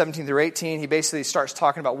 4, 17 through 18, he basically starts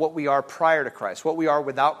talking about what we are prior to Christ, what we are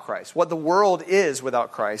without Christ, what the world is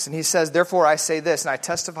without Christ. And he says, therefore I say this, and I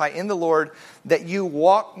testify in the Lord that you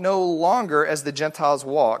walk no longer as the Gentiles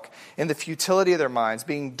walk, in the futility of their minds,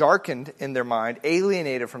 being darkened in their mind,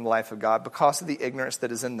 alienated from the life of God because of the ignorance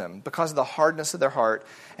that is in them, because of the hardness of their heart,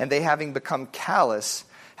 and they having become callous,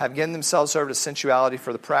 have given themselves over to sensuality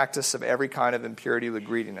for the practice of every kind of impurity with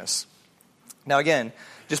greediness. Now again,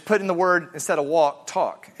 just put in the word, instead of walk,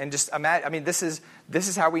 talk. And just imagine, this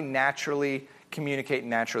is how we naturally communicate and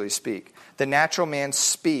naturally speak. The natural man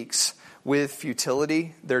speaks with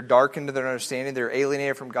futility. They're darkened to their understanding. They're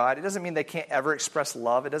alienated from God. It doesn't mean they can't ever express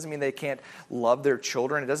love. It doesn't mean they can't love their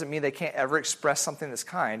children. It doesn't mean they can't ever express something that's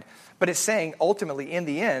kind. But it's saying, ultimately, in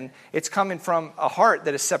the end, it's coming from a heart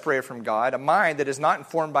that is separated from God, a mind that is not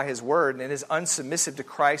informed by His Word and is unsubmissive to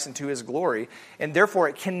Christ and to His glory. And therefore,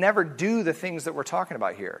 it can never do the things that we're talking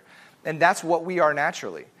about here. And that's what we are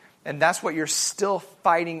naturally. And that's what you're still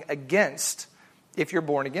fighting against if you're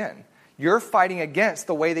born again. You're fighting against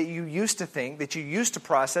the way that you used to think, that you used to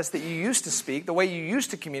process, that you used to speak, the way you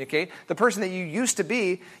used to communicate, the person that you used to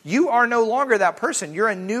be. You are no longer that person. You're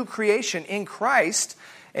a new creation in Christ,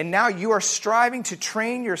 and now you are striving to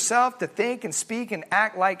train yourself to think and speak and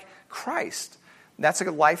act like Christ. That's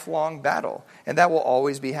a lifelong battle, and that will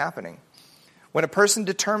always be happening. When a person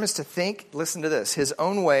determines to think, listen to this, his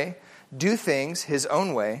own way, do things his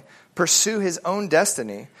own way, pursue his own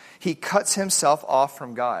destiny, he cuts himself off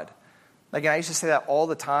from God. Again, I used to say that all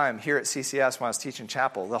the time here at CCS when I was teaching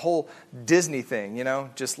chapel. The whole Disney thing,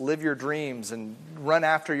 just live your dreams and run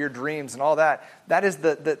after your dreams and all that. That is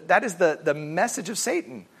the message of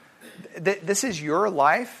Satan. This is your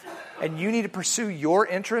life, and you need to pursue your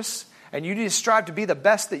interests, and you need to strive to be the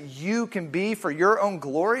best that you can be for your own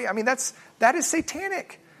glory. That is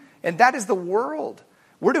satanic, and that is the world.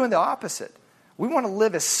 We're doing the opposite. We want to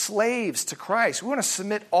live as slaves to Christ. We want to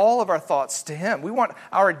submit all of our thoughts to Him. We want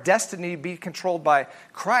our destiny to be controlled by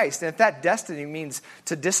Christ. And if that destiny means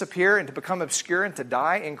to disappear and to become obscure and to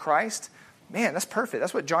die in Christ, man, that's perfect.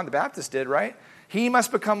 That's what John the Baptist did, right? He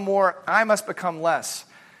must become more, I must become less.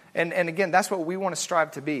 And again, that's what we want to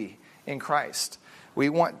strive to be in Christ. We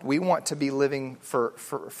want to be living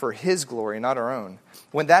for His glory, not our own.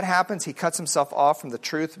 When that happens, he cuts himself off from the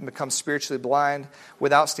truth and becomes spiritually blind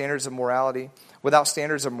without standards of morality. Without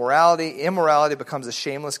standards of morality, immorality becomes a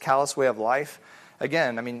shameless, callous way of life.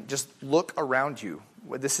 Again, just look around you.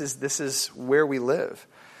 This is where we live.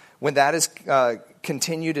 When that is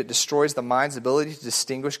continued, it destroys the mind's ability to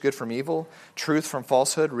distinguish good from evil, truth from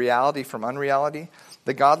falsehood, reality from unreality.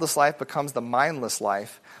 The godless life becomes the mindless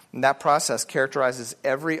life, and that process characterizes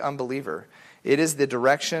every unbeliever. It is the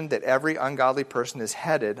direction that every ungodly person is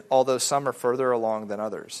headed, although some are further along than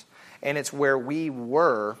others. and it's where we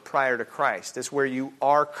were prior to Christ. It's where you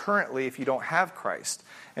are currently if you don't have Christ.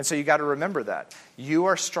 And so you got to remember that. You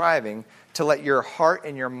are striving to let your heart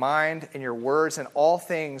and your mind and your words and all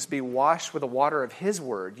things be washed with the water of His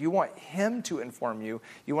Word. You want Him to inform you.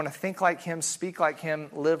 You want to think like Him, speak like Him,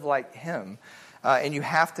 live like Him. And you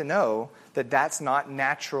have to know that that's not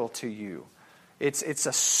natural to you. It's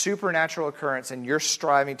a supernatural occurrence, and you're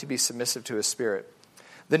striving to be submissive to His Spirit.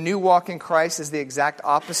 The new walk in Christ is the exact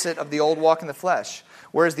opposite of the old walk in the flesh.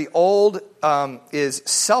 Whereas the old is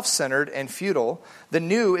self-centered and futile, the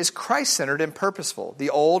new is Christ-centered and purposeful. The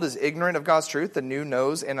old is ignorant of God's truth. The new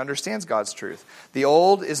knows and understands God's truth. The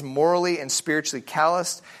old is morally and spiritually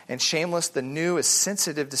calloused and shameless. The new is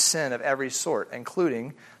sensitive to sin of every sort,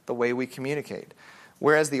 including the way we communicate.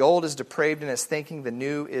 Whereas the old is depraved in its thinking, the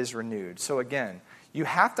new is renewed. So again, you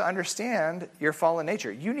have to understand your fallen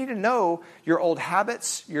nature. You need to know your old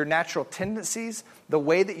habits, your natural tendencies, the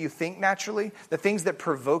way that you think naturally, the things that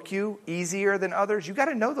provoke you easier than others. You got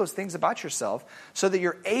to know those things about yourself so that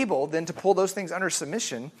you're able then to pull those things under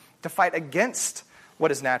submission, to fight against what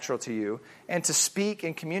is natural to you, and to speak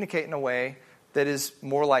and communicate in a way that is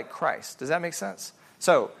more like Christ. Does that make sense?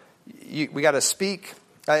 So we got to speak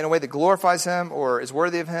in a way that glorifies Him or is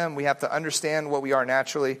worthy of Him. We have to understand what we are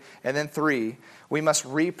naturally. And then 3, we must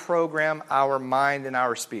reprogram our mind and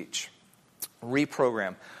our speech.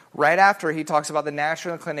 Reprogram. Right after he talks about the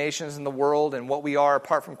natural inclinations in the world and what we are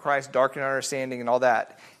apart from Christ, darkened understanding and all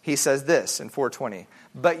that, he says this in 4:20.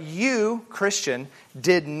 But you, Christian,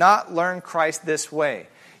 did not learn Christ this way.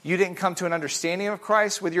 You didn't come to an understanding of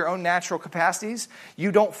Christ with your own natural capacities.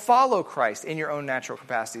 You don't follow Christ in your own natural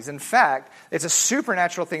capacities. In fact, it's a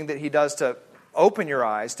supernatural thing that He does to open your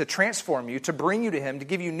eyes, to transform you, to bring you to Him, to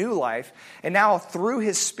give you new life. And now through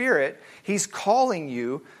His Spirit, He's calling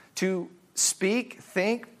you to speak,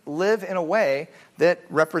 think, live in a way that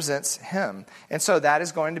represents Him. And so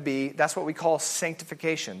that's what we call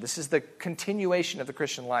sanctification. This is the continuation of the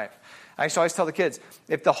Christian life. I used to always tell the kids,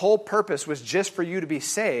 if the whole purpose was just for you to be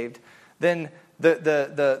saved, then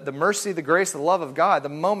the mercy, the grace, the love of God, the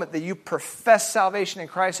moment that you profess salvation in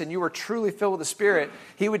Christ and you were truly filled with the Spirit,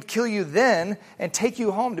 He would kill you then and take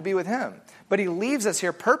you home to be with Him. But He leaves us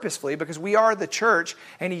here purposefully because we are the church,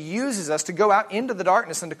 and He uses us to go out into the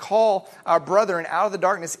darkness and to call our brethren out of the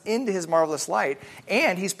darkness into His marvelous light.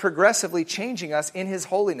 And He's progressively changing us in His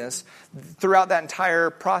holiness throughout that entire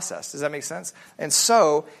process. Does that make sense? And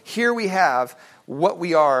so here we have what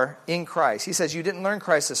we are in Christ. He says, you didn't learn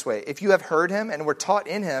Christ this way. If you have heard Him and were taught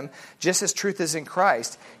in Him, just as truth is in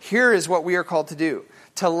Christ, here is what we are called to do.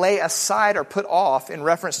 To lay aside or put off, in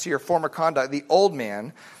reference to your former conduct, the old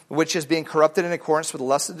man, which is being corrupted in accordance with the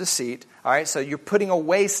lust of deceit. All right, so you're putting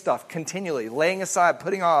away stuff continually, laying aside,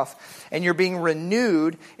 putting off, and you're being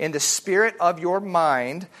renewed in the spirit of your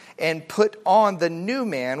mind and put on the new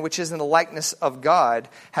man, which is in the likeness of God,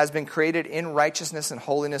 has been created in righteousness and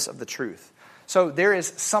holiness of the truth. So there is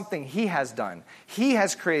something He has done. He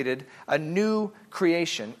has created a new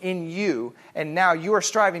creation in you, and now you are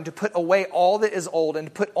striving to put away all that is old and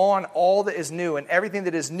to put on all that is new, and everything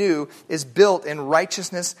that is new is built in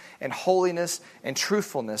righteousness and holiness and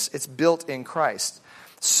truthfulness. It's built in Christ.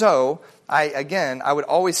 So, I would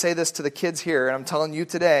always say this to the kids here, and I'm telling you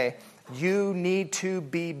today, you need to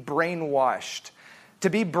be brainwashed. To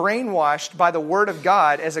be brainwashed by the Word of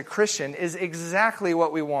God as a Christian is exactly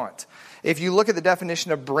what we want. If you look at the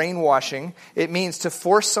definition of brainwashing, it means to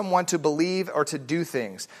force someone to believe or to do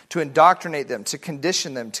things, to indoctrinate them, to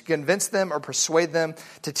condition them, to convince them or persuade them,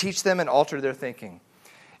 to teach them and alter their thinking.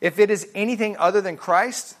 If it is anything other than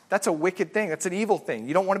Christ, that's a wicked thing. That's an evil thing.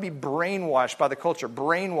 You don't want to be brainwashed by the culture,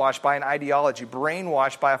 brainwashed by an ideology,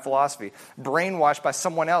 brainwashed by a philosophy, brainwashed by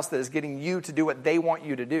someone else that is getting you to do what they want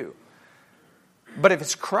you to do. But if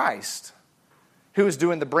it's Christ who is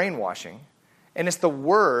doing the brainwashing, and it's the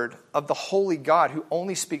Word of the holy God who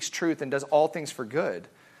only speaks truth and does all things for good,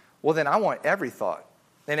 well, then I want every thought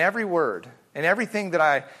and every word and everything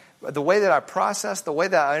the way that I process, the way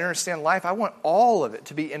that I understand life, I want all of it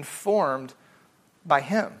to be informed by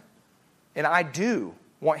Him. And I do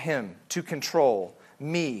want Him to control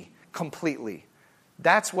me completely.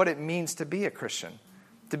 That's what it means to be a Christian,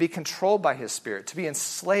 to be controlled by His Spirit, to be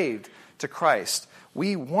enslaved to Christ.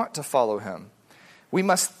 We want to follow Him. We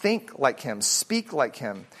must think like Him, speak like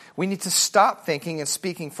Him. We need to stop thinking and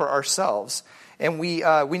speaking for ourselves. And we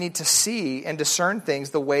need to see and discern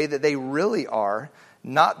things the way that they really are,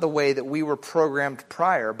 not the way that we were programmed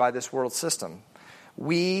prior by this world system.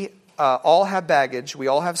 We all have baggage. We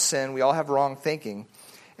all have sin. We all have wrong thinking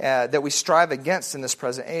that we strive against in this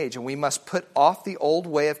present age. And we must put off the old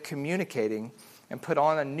way of communicating and put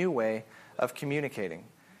on a new way of communicating.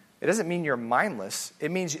 It doesn't mean you're mindless.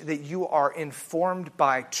 It means that you are informed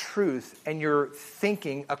by truth and you're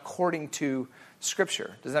thinking according to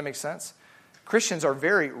Scripture. Does that make sense? Christians are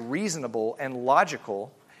very reasonable and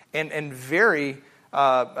logical and very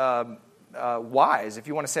wise, if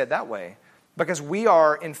you want to say it that way, because we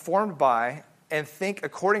are informed by and think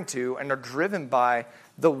according to and are driven by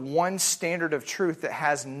the one standard of truth that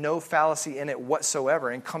has no fallacy in it whatsoever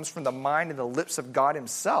and comes from the mind and the lips of God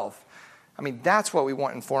himself. I mean, that's what we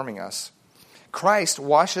want informing us. Christ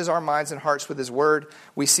washes our minds and hearts with his word.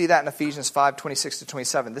 We see that in Ephesians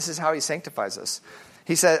 5:26-27. This is how he sanctifies us.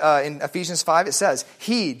 He said in Ephesians 5, it says,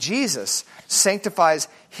 he, Jesus, sanctifies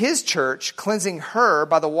his church, cleansing her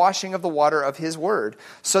by the washing of the water of his word,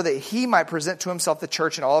 so that he might present to himself the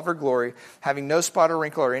church in all of her glory, having no spot or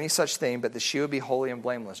wrinkle or any such thing, but that she would be holy and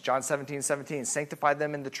blameless. John 17:17, sanctify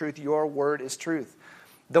them in the truth. Your word is truth.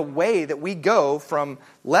 The way that we go from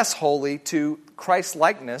less holy to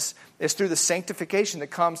Christ-likeness is through the sanctification that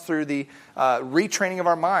comes through the retraining of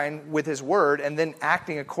our mind with his word and then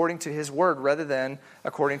acting according to his word rather than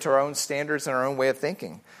according to our own standards and our own way of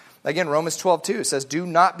thinking. Again, Romans 12:2 says, do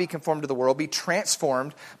not be conformed to the world, be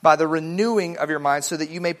transformed by the renewing of your mind so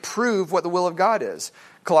that you may prove what the will of God is.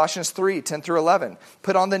 Colossians 3:10-11,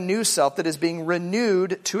 put on the new self that is being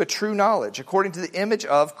renewed to a true knowledge, according to the image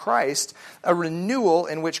of Christ, a renewal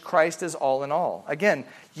in which Christ is all in all. Again,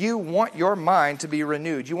 you want your mind to be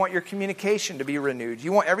renewed. You want your communication to be renewed.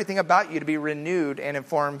 You want everything about you to be renewed and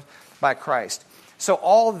informed by Christ. So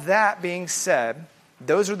all that being said,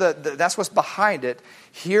 those are that's what's behind it.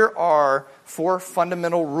 Here are 4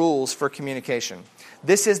 fundamental rules for communication.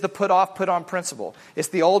 This is the put off, put on principle. It's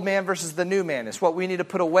the old man versus the new man. It's what we need to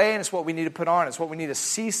put away and it's what we need to put on. It's what we need to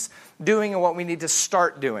cease doing and what we need to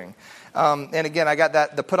start doing. And again, I got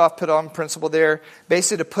that, the put off, put on principle there.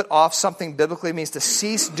 Basically, to put off something biblically means to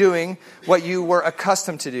cease doing what you were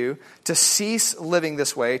accustomed to do, to cease living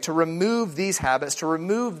this way, to remove these habits, to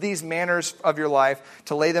remove these manners of your life,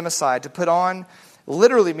 to lay them aside. To put on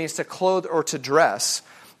literally means to clothe or to dress.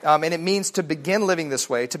 And it means to begin living this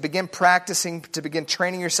way, to begin practicing, to begin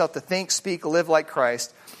training yourself to think, speak, live like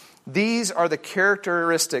Christ. These are the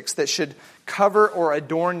characteristics that should cover or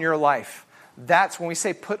adorn your life. That's when we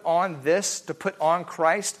say put on this, to put on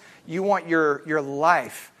Christ. You want your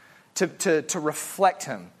life to reflect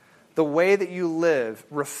him. The way that you live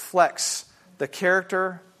reflects the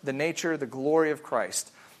character, the nature, the glory of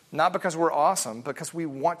Christ. Not because we're awesome, because we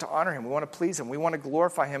want to honor him. We want to please him. We want to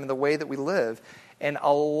glorify him in the way that we live. And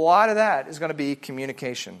a lot of that is going to be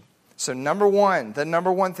communication. So the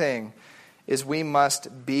number one thing is we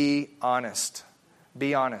must be honest.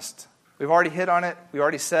 Be honest. We've already hit on it. We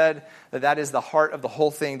already said that is the heart of the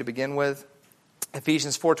whole thing to begin with.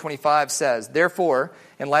 Ephesians 4:25 says, therefore,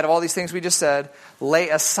 in light of all these things we just said, lay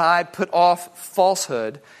aside, put off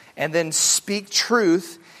falsehood, and then speak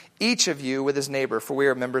truth, each of you with his neighbor, for we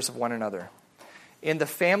are members of one another. In the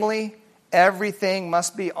family, everything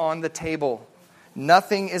must be on the table.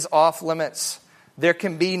 Nothing is off limits. There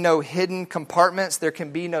can be no hidden compartments. There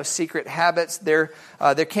can be no secret habits. There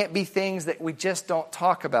can't be things that we just don't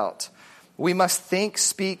talk about. We must think,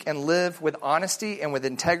 speak, and live with honesty and with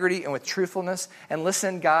integrity and with truthfulness. And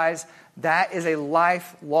listen, guys, that is a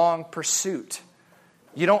lifelong pursuit.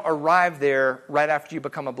 You don't arrive there right after you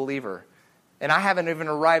become a believer. And I haven't even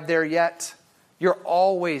arrived there yet. You're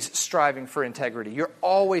always striving for integrity. You're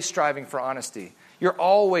always striving for honesty. You're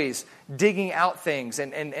always digging out things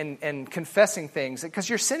and confessing things because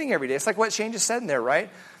you're sinning every day. It's like what Shane just said in there,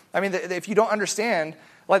 right? I mean, if you don't understand,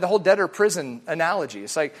 like the whole debtor prison analogy,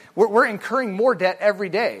 it's like we're incurring more debt every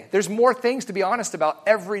day. There's more things to be honest about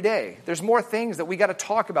every day. There's more things that we got to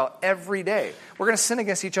talk about every day. We're going to sin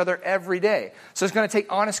against each other every day. So it's going to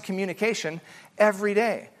take honest communication every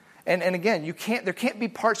day. And again, there can't be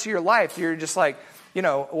parts of your life that you're just like,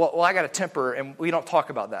 well, I got a temper and we don't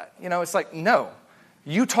talk about that. It's like, no.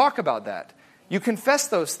 You talk about that. You confess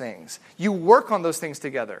those things. You work on those things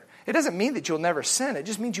together. It doesn't mean that you'll never sin. It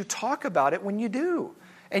just means you talk about it when you do.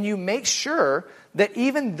 And you make sure that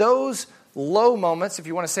even those low moments, if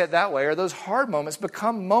you want to say it that way, or those hard moments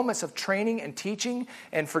become moments of training and teaching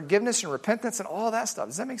and forgiveness and repentance and all that stuff.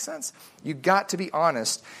 Does that make sense? You've got to be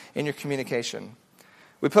honest in your communication.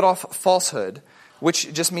 We put off falsehood,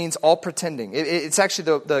 which just means all pretending. It's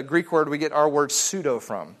actually the Greek word we get our word pseudo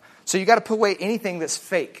from. So you got to put away anything that's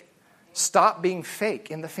fake. Stop being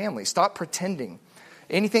fake in the family. Stop pretending.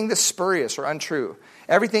 Anything that's spurious or untrue.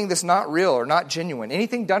 Everything that's not real or not genuine.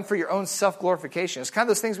 Anything done for your own self-glorification. It's kind of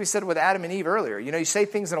those things we said with Adam and Eve earlier. You say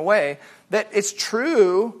things in a way that it's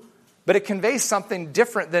true, but it conveys something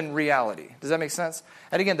different than reality. Does that make sense?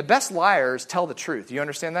 And again, the best liars tell the truth. You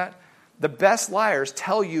understand that? The best liars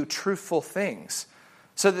tell you truthful things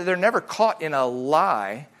so that they're never caught in a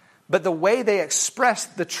lie, but the way they express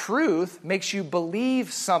the truth makes you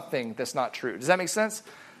believe something that's not true. Does that make sense?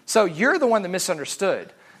 So you're the one that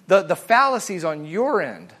misunderstood. The fallacies on your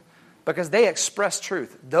end, because they express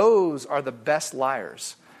truth. Those are the best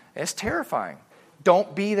liars. It's terrifying.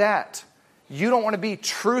 Don't be that. You don't want to be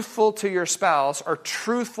truthful to your spouse or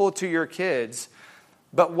truthful to your kids,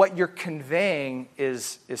 but what you're conveying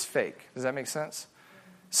is fake. Does that make sense?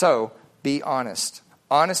 So, be honest.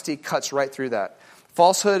 Honesty cuts right through that.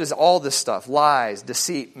 Falsehood is all this stuff. Lies,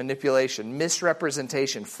 deceit, manipulation,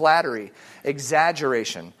 misrepresentation, flattery,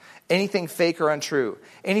 exaggeration, anything fake or untrue,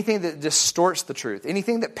 anything that distorts the truth,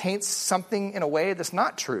 anything that paints something in a way that's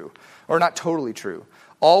not true or not totally true.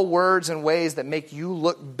 All words and ways that make you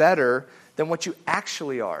look better than what you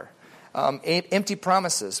actually are. Empty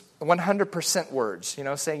promises, 100% words,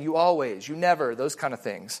 saying you always, you never, those kind of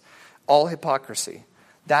things. All hypocrisy.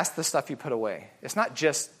 That's the stuff you put away. It's not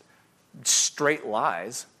just straight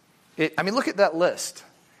lies. Look at that list.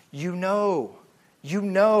 You know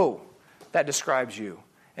that describes you.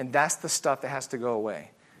 And that's the stuff that has to go away.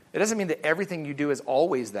 It doesn't mean that everything you do is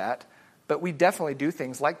always that, but we definitely do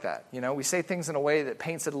things like that. We say things in a way that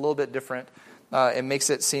paints it a little bit different. It makes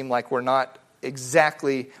it seem like we're not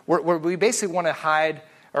exactly, we basically want to hide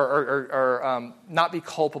or not be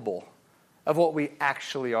culpable of what we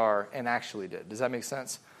actually are and actually did. Does that make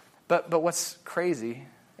sense? But what's crazy,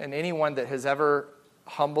 and anyone that has ever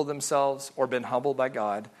humbled themselves or been humbled by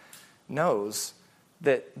God knows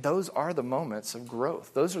that those are the moments of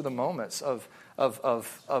growth. Those are the moments of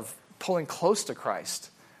pulling close to Christ.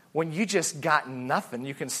 When you just got nothing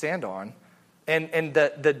you can stand on, and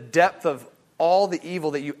the depth of all the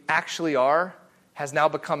evil that you actually are has now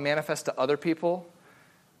become manifest to other people,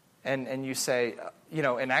 and you say,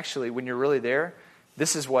 and actually when you're really there,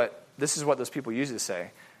 this is what those people usually say.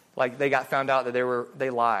 Like they got found out that they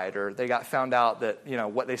lied, or they got found out that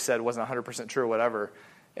what they said wasn't 100% true or whatever.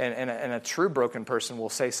 And a true broken person will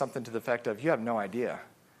say something to the effect of, you have no idea.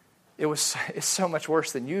 It's so much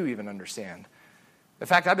worse than you even understand. In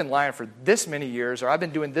fact, I've been lying for this many years, or I've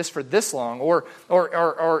been doing this for this long,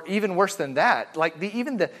 or even worse than that. Like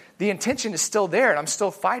the intention is still there, and I'm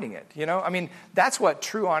still fighting it. That's what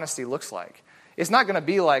true honesty looks like. It's not going to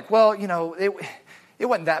be like, well, it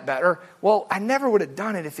wasn't that bad, or well, I never would have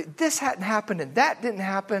done it if this hadn't happened and that didn't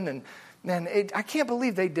happen, and man, I can't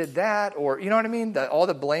believe they did that, or you know what I mean? All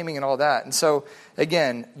the blaming and all that. And so,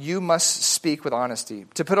 again, you must speak with honesty.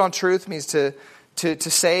 To put on truth means to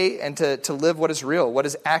say and to live what is real, what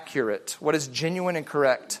is accurate, what is genuine and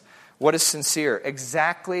correct, what is sincere,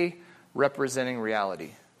 exactly representing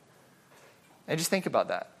reality. And just think about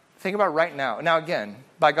that. Think about right now. Now, again,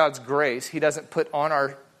 by God's grace, He doesn't put on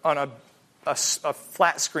a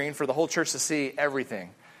flat screen for the whole church to see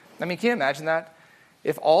everything. Can you imagine that?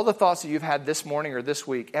 If all the thoughts that you've had this morning or this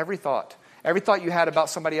week, every thought you had about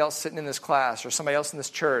somebody else sitting in this class or somebody else in this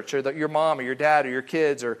church or your mom or your dad or your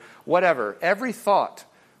kids or whatever, every thought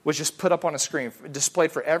was just put up on a screen,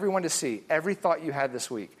 displayed for everyone to see, every thought you had this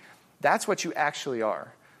week. That's what you actually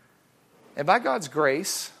are. And by God's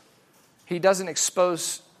grace, He doesn't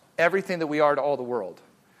expose everything that we are to all the world.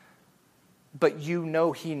 But He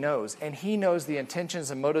knows. And He knows the intentions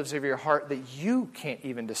and motives of your heart that you can't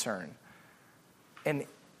even discern. And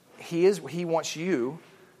He wants you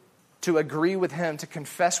to agree with Him, to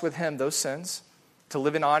confess with Him those sins, to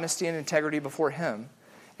live in honesty and integrity before Him,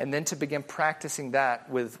 and then to begin practicing that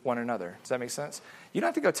with one another. Does that make sense? You don't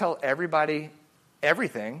have to go tell everybody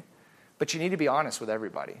everything, but you need to be honest with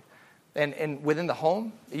everybody. And within the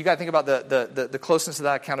home, you got to think about the closeness of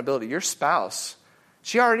that accountability. Your spouse,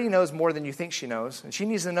 she already knows more than you think she knows, and she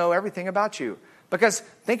needs to know everything about you. Because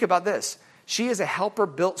think about this. She is a helper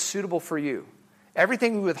built suitable for you.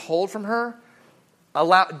 Everything we withhold from her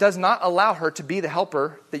does not allow her to be the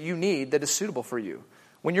helper that you need that is suitable for you.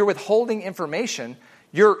 When you're withholding information,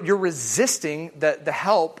 you're resisting the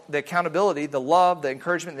help, the accountability, the love, the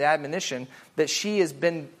encouragement, the admonition that she has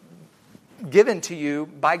been given to you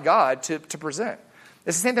by God to present.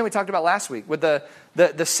 It's the same thing we talked about last week with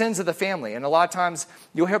the sins of the family. And a lot of times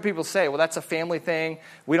you'll hear people say, well, that's a family thing.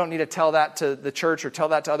 We don't need to tell that to the church or tell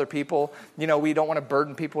that to other people. We don't want to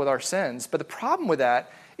burden people with our sins. But the problem with that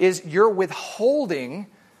is you're withholding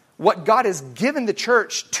what God has given the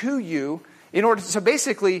church to you in order. So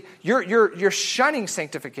basically, you're shunning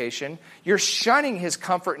sanctification. You're shunning His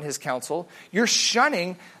comfort and His counsel. You're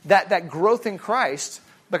shunning that growth in Christ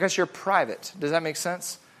because you're private. Does that make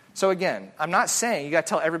sense? So again, I'm not saying you got to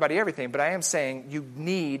tell everybody everything, but I am saying you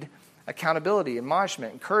need accountability,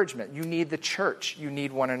 admonishment, encouragement. You need the church. You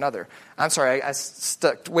need one another. I'm sorry, I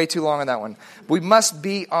stuck way too long on that one. We must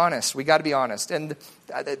be honest. We got to be honest. And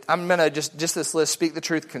I'm going to just this list, speak the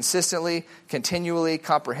truth consistently, continually,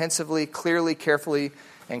 comprehensively, clearly, carefully,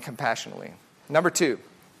 and compassionately. Number 2,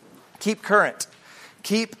 keep current.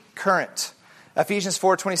 Keep current. Ephesians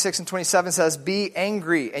 4:26 and 27 says, be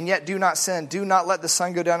angry and yet do not sin. Do not let the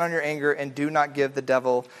sun go down on your anger, and do not give the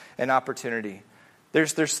devil an opportunity.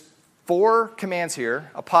 There's 4 commands here,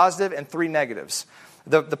 a positive and 3 negatives.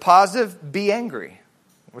 The positive, be angry,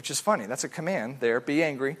 which is funny. That's a command there, be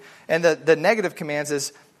angry. And the negative commands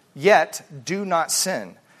is, yet do not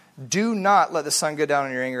sin. Do not let the sun go down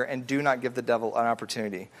on your anger, and do not give the devil an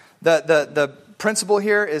opportunity. The principle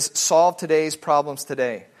here is solve today's problems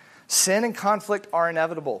today. Sin and conflict are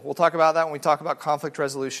inevitable. We'll talk about that when we talk about conflict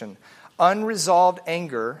resolution. Unresolved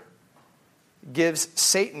anger gives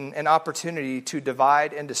Satan an opportunity to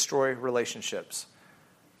divide and destroy relationships.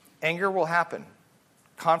 Anger will happen.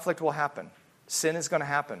 Conflict will happen. Sin is going to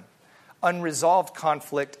happen. Unresolved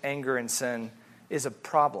conflict, anger, and sin is a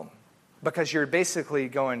problem, because you're basically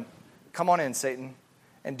going, come on in, Satan,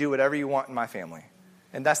 and do whatever you want in my family.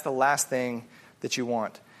 And that's the last thing that you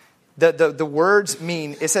want. The words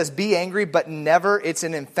mean, it says be angry, but never, it's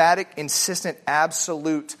an emphatic, insistent,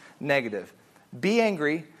 absolute negative. Be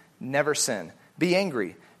angry, never sin. Be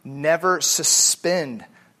angry, never suspend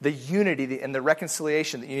the unity and the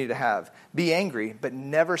reconciliation that you need to have. Be angry, but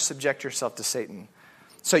never subject yourself to Satan.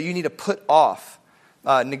 So you need to put off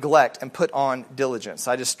neglect and put on diligence.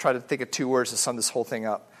 I just try to think of 2 words to sum this whole thing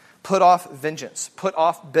up. Put off vengeance, put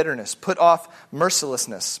off bitterness, put off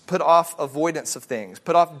mercilessness, put off avoidance of things,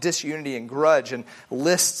 put off disunity and grudge and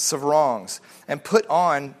lists of wrongs, and put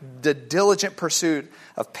on the diligent pursuit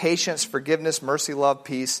of patience, forgiveness, mercy, love,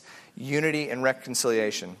 peace, unity, and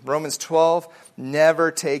reconciliation. Romans 12,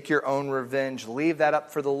 never take your own revenge. Leave that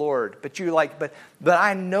up for the Lord. But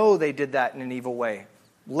I know they did that in an evil way.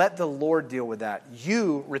 Let the Lord deal with that.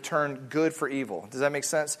 You return good for evil. Does that make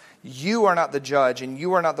sense? You are not the judge, and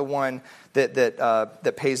you are not the one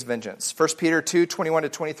that pays vengeance. 1 Peter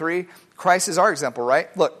 2:21-23, Christ is our example,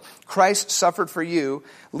 right? Look, Christ suffered for you,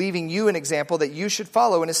 leaving you an example that you should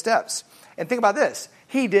follow in his steps. And think about this.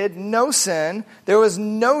 He did no sin. There was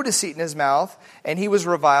no deceit in his mouth, and he was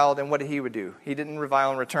reviled. And what did he do? He didn't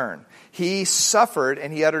revile in return. He suffered,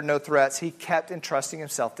 and he uttered no threats. He kept entrusting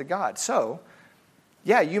himself to God. So,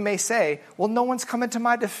 yeah, you may say, well, no one's coming to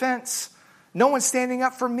my defense. No one's standing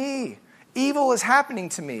up for me. Evil is happening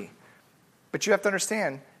to me. But you have to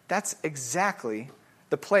understand, that's exactly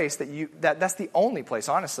the place that's the only place,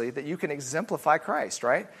 honestly, that you can exemplify Christ,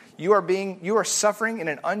 right? You are suffering in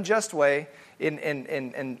an unjust way,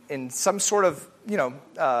 in some sort of,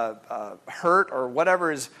 hurt or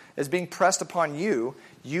whatever is being pressed upon you.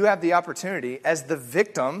 You have the opportunity as the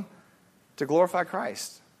victim to glorify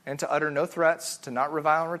Christ, and to utter no threats, to not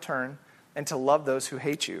revile in return, and to love those who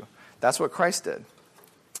hate you. That's what Christ did.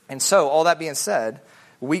 And so, all that being said,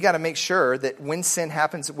 we got to make sure that when sin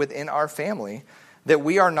happens within our family, that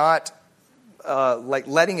we are not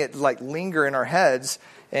letting it linger in our heads,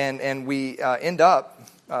 and we end up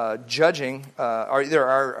judging either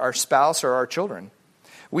our spouse or our children.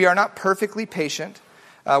 We are not perfectly patient.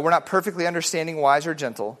 We're not perfectly understanding, wise, or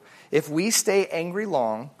gentle. If we stay angry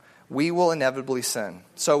long, we will inevitably sin.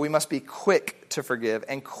 So we must be quick to forgive,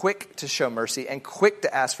 and quick to show mercy, and quick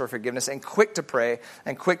to ask for forgiveness, and quick to pray,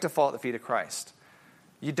 and quick to fall at the feet of Christ.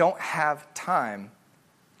 You don't have time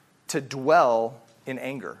to dwell in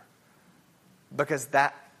anger, because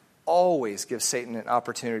that always gives Satan an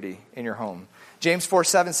opportunity in your home. James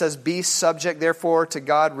 4:7 says, be subject, therefore, to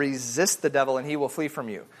God. Resist the devil, and he will flee from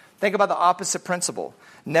you. Think about the opposite principle.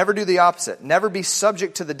 Never do the opposite. Never be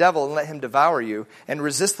subject to the devil and let him devour you, and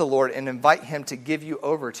resist the Lord and invite him to give you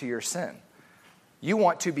over to your sin. You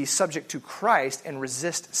want to be subject to Christ and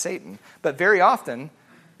resist Satan. But very often,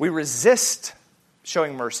 we resist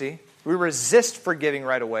showing mercy. We resist forgiving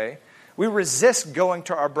right away. We resist going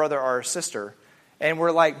to our brother or our sister. And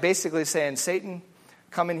we're basically saying, Satan,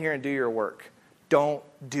 come in here and do your work. Don't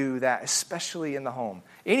do that, especially in the home.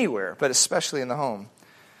 Anywhere, but especially in the home.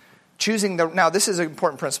 Now, this is an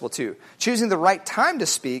important principle too. Choosing the right time to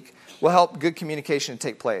speak will help good communication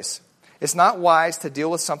take place. It's not wise to deal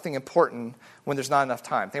with something important when there's not enough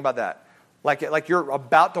time. Think about that. Like you're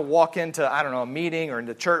about to walk into, a meeting or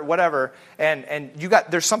into church, whatever, and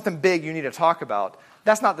there's something big you need to talk about.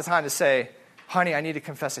 That's not the time to say, honey, I need to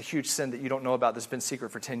confess a huge sin that you don't know about that's been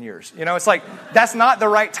secret for 10 years. It's that's not the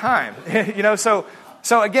right time. So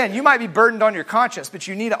So again, you might be burdened on your conscience, but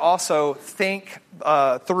you need to also think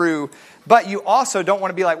through. But you also don't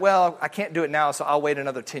want to be like, well, I can't do it now, so I'll wait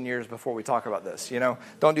another 10 years before we talk about this.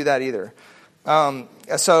 Don't do that either.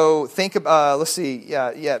 So think about, let's see,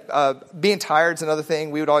 being tired is another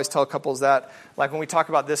thing. We would always tell couples that, like when we talk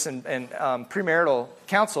about this in premarital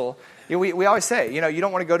counsel, we always say, you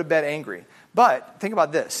don't want to go to bed angry. But think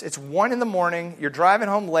about this. It's 1 a.m, you're driving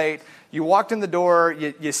home late, you walked in the door,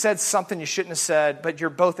 you said something you shouldn't have said, but you're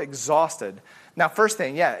both exhausted. Now, first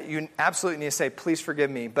thing, you absolutely need to say, please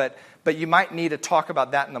forgive me, but you might need to talk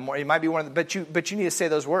about that in the morning. It might be but you need to say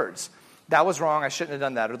those words. That was wrong, I shouldn't have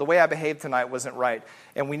done that. Or the way I behaved tonight wasn't right,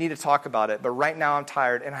 and we need to talk about it. But right now I'm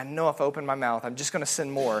tired, and I know if I open my mouth, I'm just going to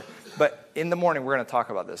sin more. But in the morning, we're going to talk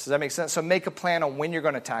about this. Does that make sense? So make a plan on when you're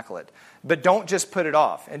going to tackle it. But don't just put it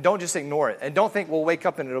off, and don't just ignore it. And don't think, we'll wake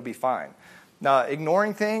up and it'll be fine. Now,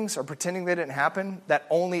 ignoring things or pretending they didn't happen, that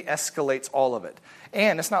only escalates all of it.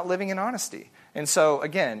 And it's not living in honesty. And so,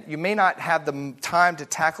 again, you may not have the time to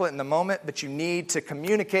tackle it in the moment, but you need to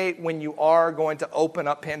communicate when you are going to open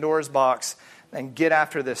up Pandora's box and get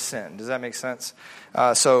after this sin. Does that make sense?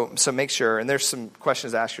 So make sure. And there's some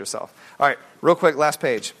questions to ask yourself. All right, real quick, last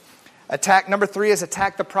page. Number 3 is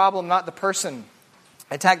attack the problem, not the person.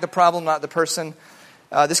 Attack the problem, not the person.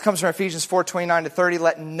 This comes from Ephesians 4:29-30.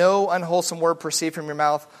 Let no unwholesome word proceed from your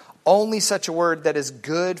mouth, only such a word that is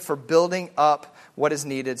good for building up what is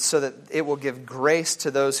needed, so that it will give grace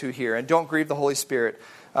to those who hear. And don't grieve the Holy Spirit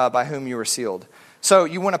by whom you were sealed. So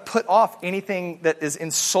you want to put off anything that is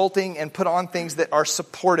insulting and put on things that are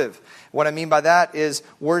supportive. What I mean by that is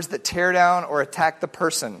words that tear down or attack the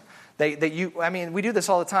person. We do this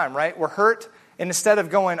all the time, right? We're hurt, and instead of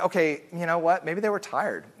going, okay, you know what? Maybe they were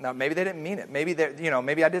tired. No, maybe they didn't mean it. Maybe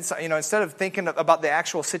maybe I did something. Instead of thinking about the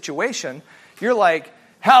actual situation, you're like,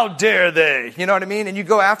 how dare they? You know what I mean? And you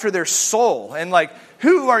go after their soul. And like,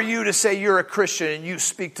 who are you to say you're a Christian and you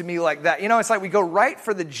speak to me like that? It's like we go right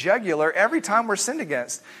for the jugular every time we're sinned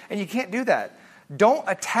against. And you can't do that. Don't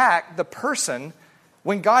attack the person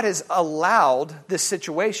when God has allowed this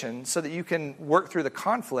situation so that you can work through the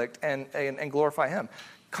conflict and glorify Him.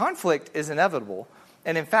 Conflict is inevitable.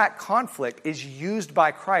 And in fact, conflict is used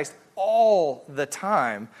by Christ all the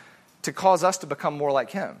time to cause us to become more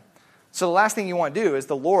like Him. So the last thing you want to do is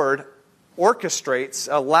the Lord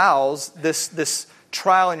allows this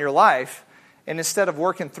trial in your life, and instead of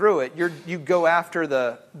working through it, you go after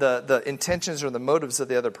the intentions or the motives of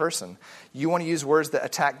the other person. You want to use words that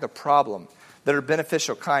attack the problem, that are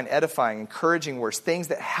beneficial, kind, edifying, encouraging words, things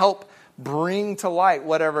that help bring to light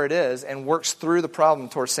whatever it is and works through the problem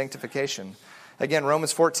towards sanctification. Again,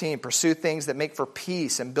 Romans 14, pursue things that make for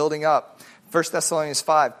peace and building up. 1 Thessalonians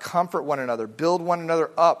 5, comfort one another, build one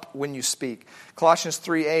another up when you speak. Colossians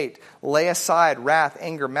 3:8, lay aside wrath,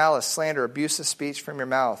 anger, malice, slander, abusive speech from your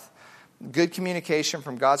mouth. Good communication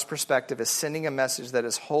from God's perspective is sending a message that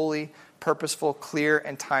is holy, purposeful, clear,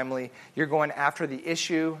 and timely. You're going after the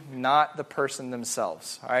issue, not the person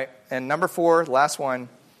themselves. All right? And number 4, last one,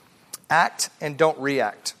 act and don't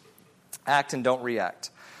react. Act and don't react.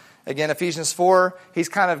 Again, Ephesians 4, he's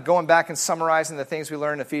kind of going back and summarizing the things we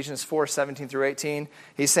learned in Ephesians 4, 17-18.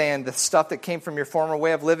 He's saying the stuff that came from your former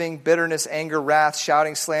way of living, bitterness, anger, wrath,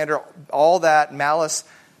 shouting, slander, all that, malice,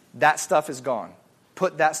 that stuff is gone.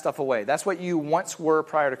 Put that stuff away. That's what you once were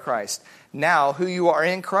prior to Christ. Now, who you are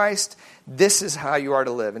in Christ, this is how you are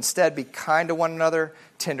to live. Instead, be kind to one another,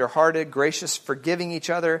 tender-hearted, gracious, forgiving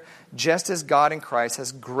each other, just as God in Christ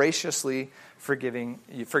has graciously forgiven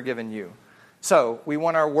you. So we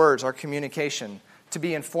want our words, our communication, to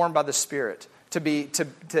be informed by the Spirit,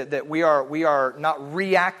 that we are not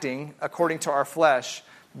reacting according to our flesh,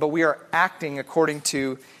 but we are acting according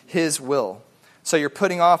to His will. So you're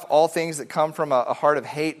putting off all things that come from a heart of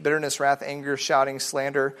hate, bitterness, wrath, anger, shouting,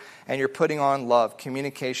 slander, and you're putting on love,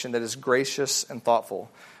 communication that is gracious and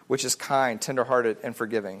thoughtful, which is kind, tenderhearted, and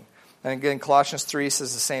forgiving. And again, Colossians 3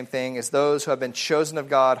 says the same thing, as those who have been chosen of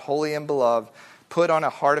God, holy and beloved, put on a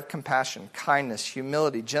heart of compassion, kindness,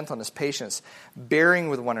 humility, gentleness, patience, bearing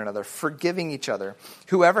with one another, forgiving each other.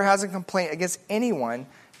 Whoever has a complaint against anyone,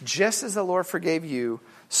 just as the Lord forgave you,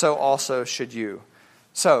 so also should you.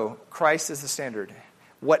 So Christ is the standard.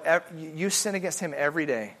 Whatever you sin against Him every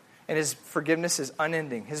day, and His forgiveness is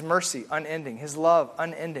unending, His mercy unending, His love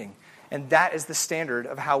unending. And that is the standard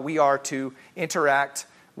of how we are to interact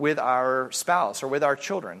with our spouse or with our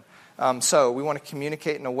children. So we want to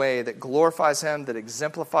communicate in a way that glorifies Him, that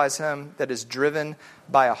exemplifies Him, that is driven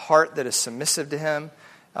by a heart that is submissive to Him.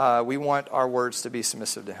 We want our words to be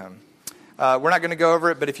submissive to Him. We're not going to go over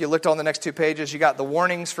it, but if you looked on the next 2 pages, you got the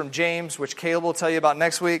warnings from James, which Caleb will tell you about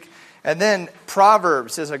next week. And then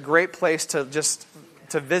Proverbs is a great place to just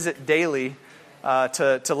to visit daily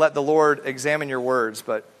to let the Lord examine your words.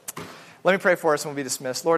 But let me pray for us and we'll be dismissed. Lord,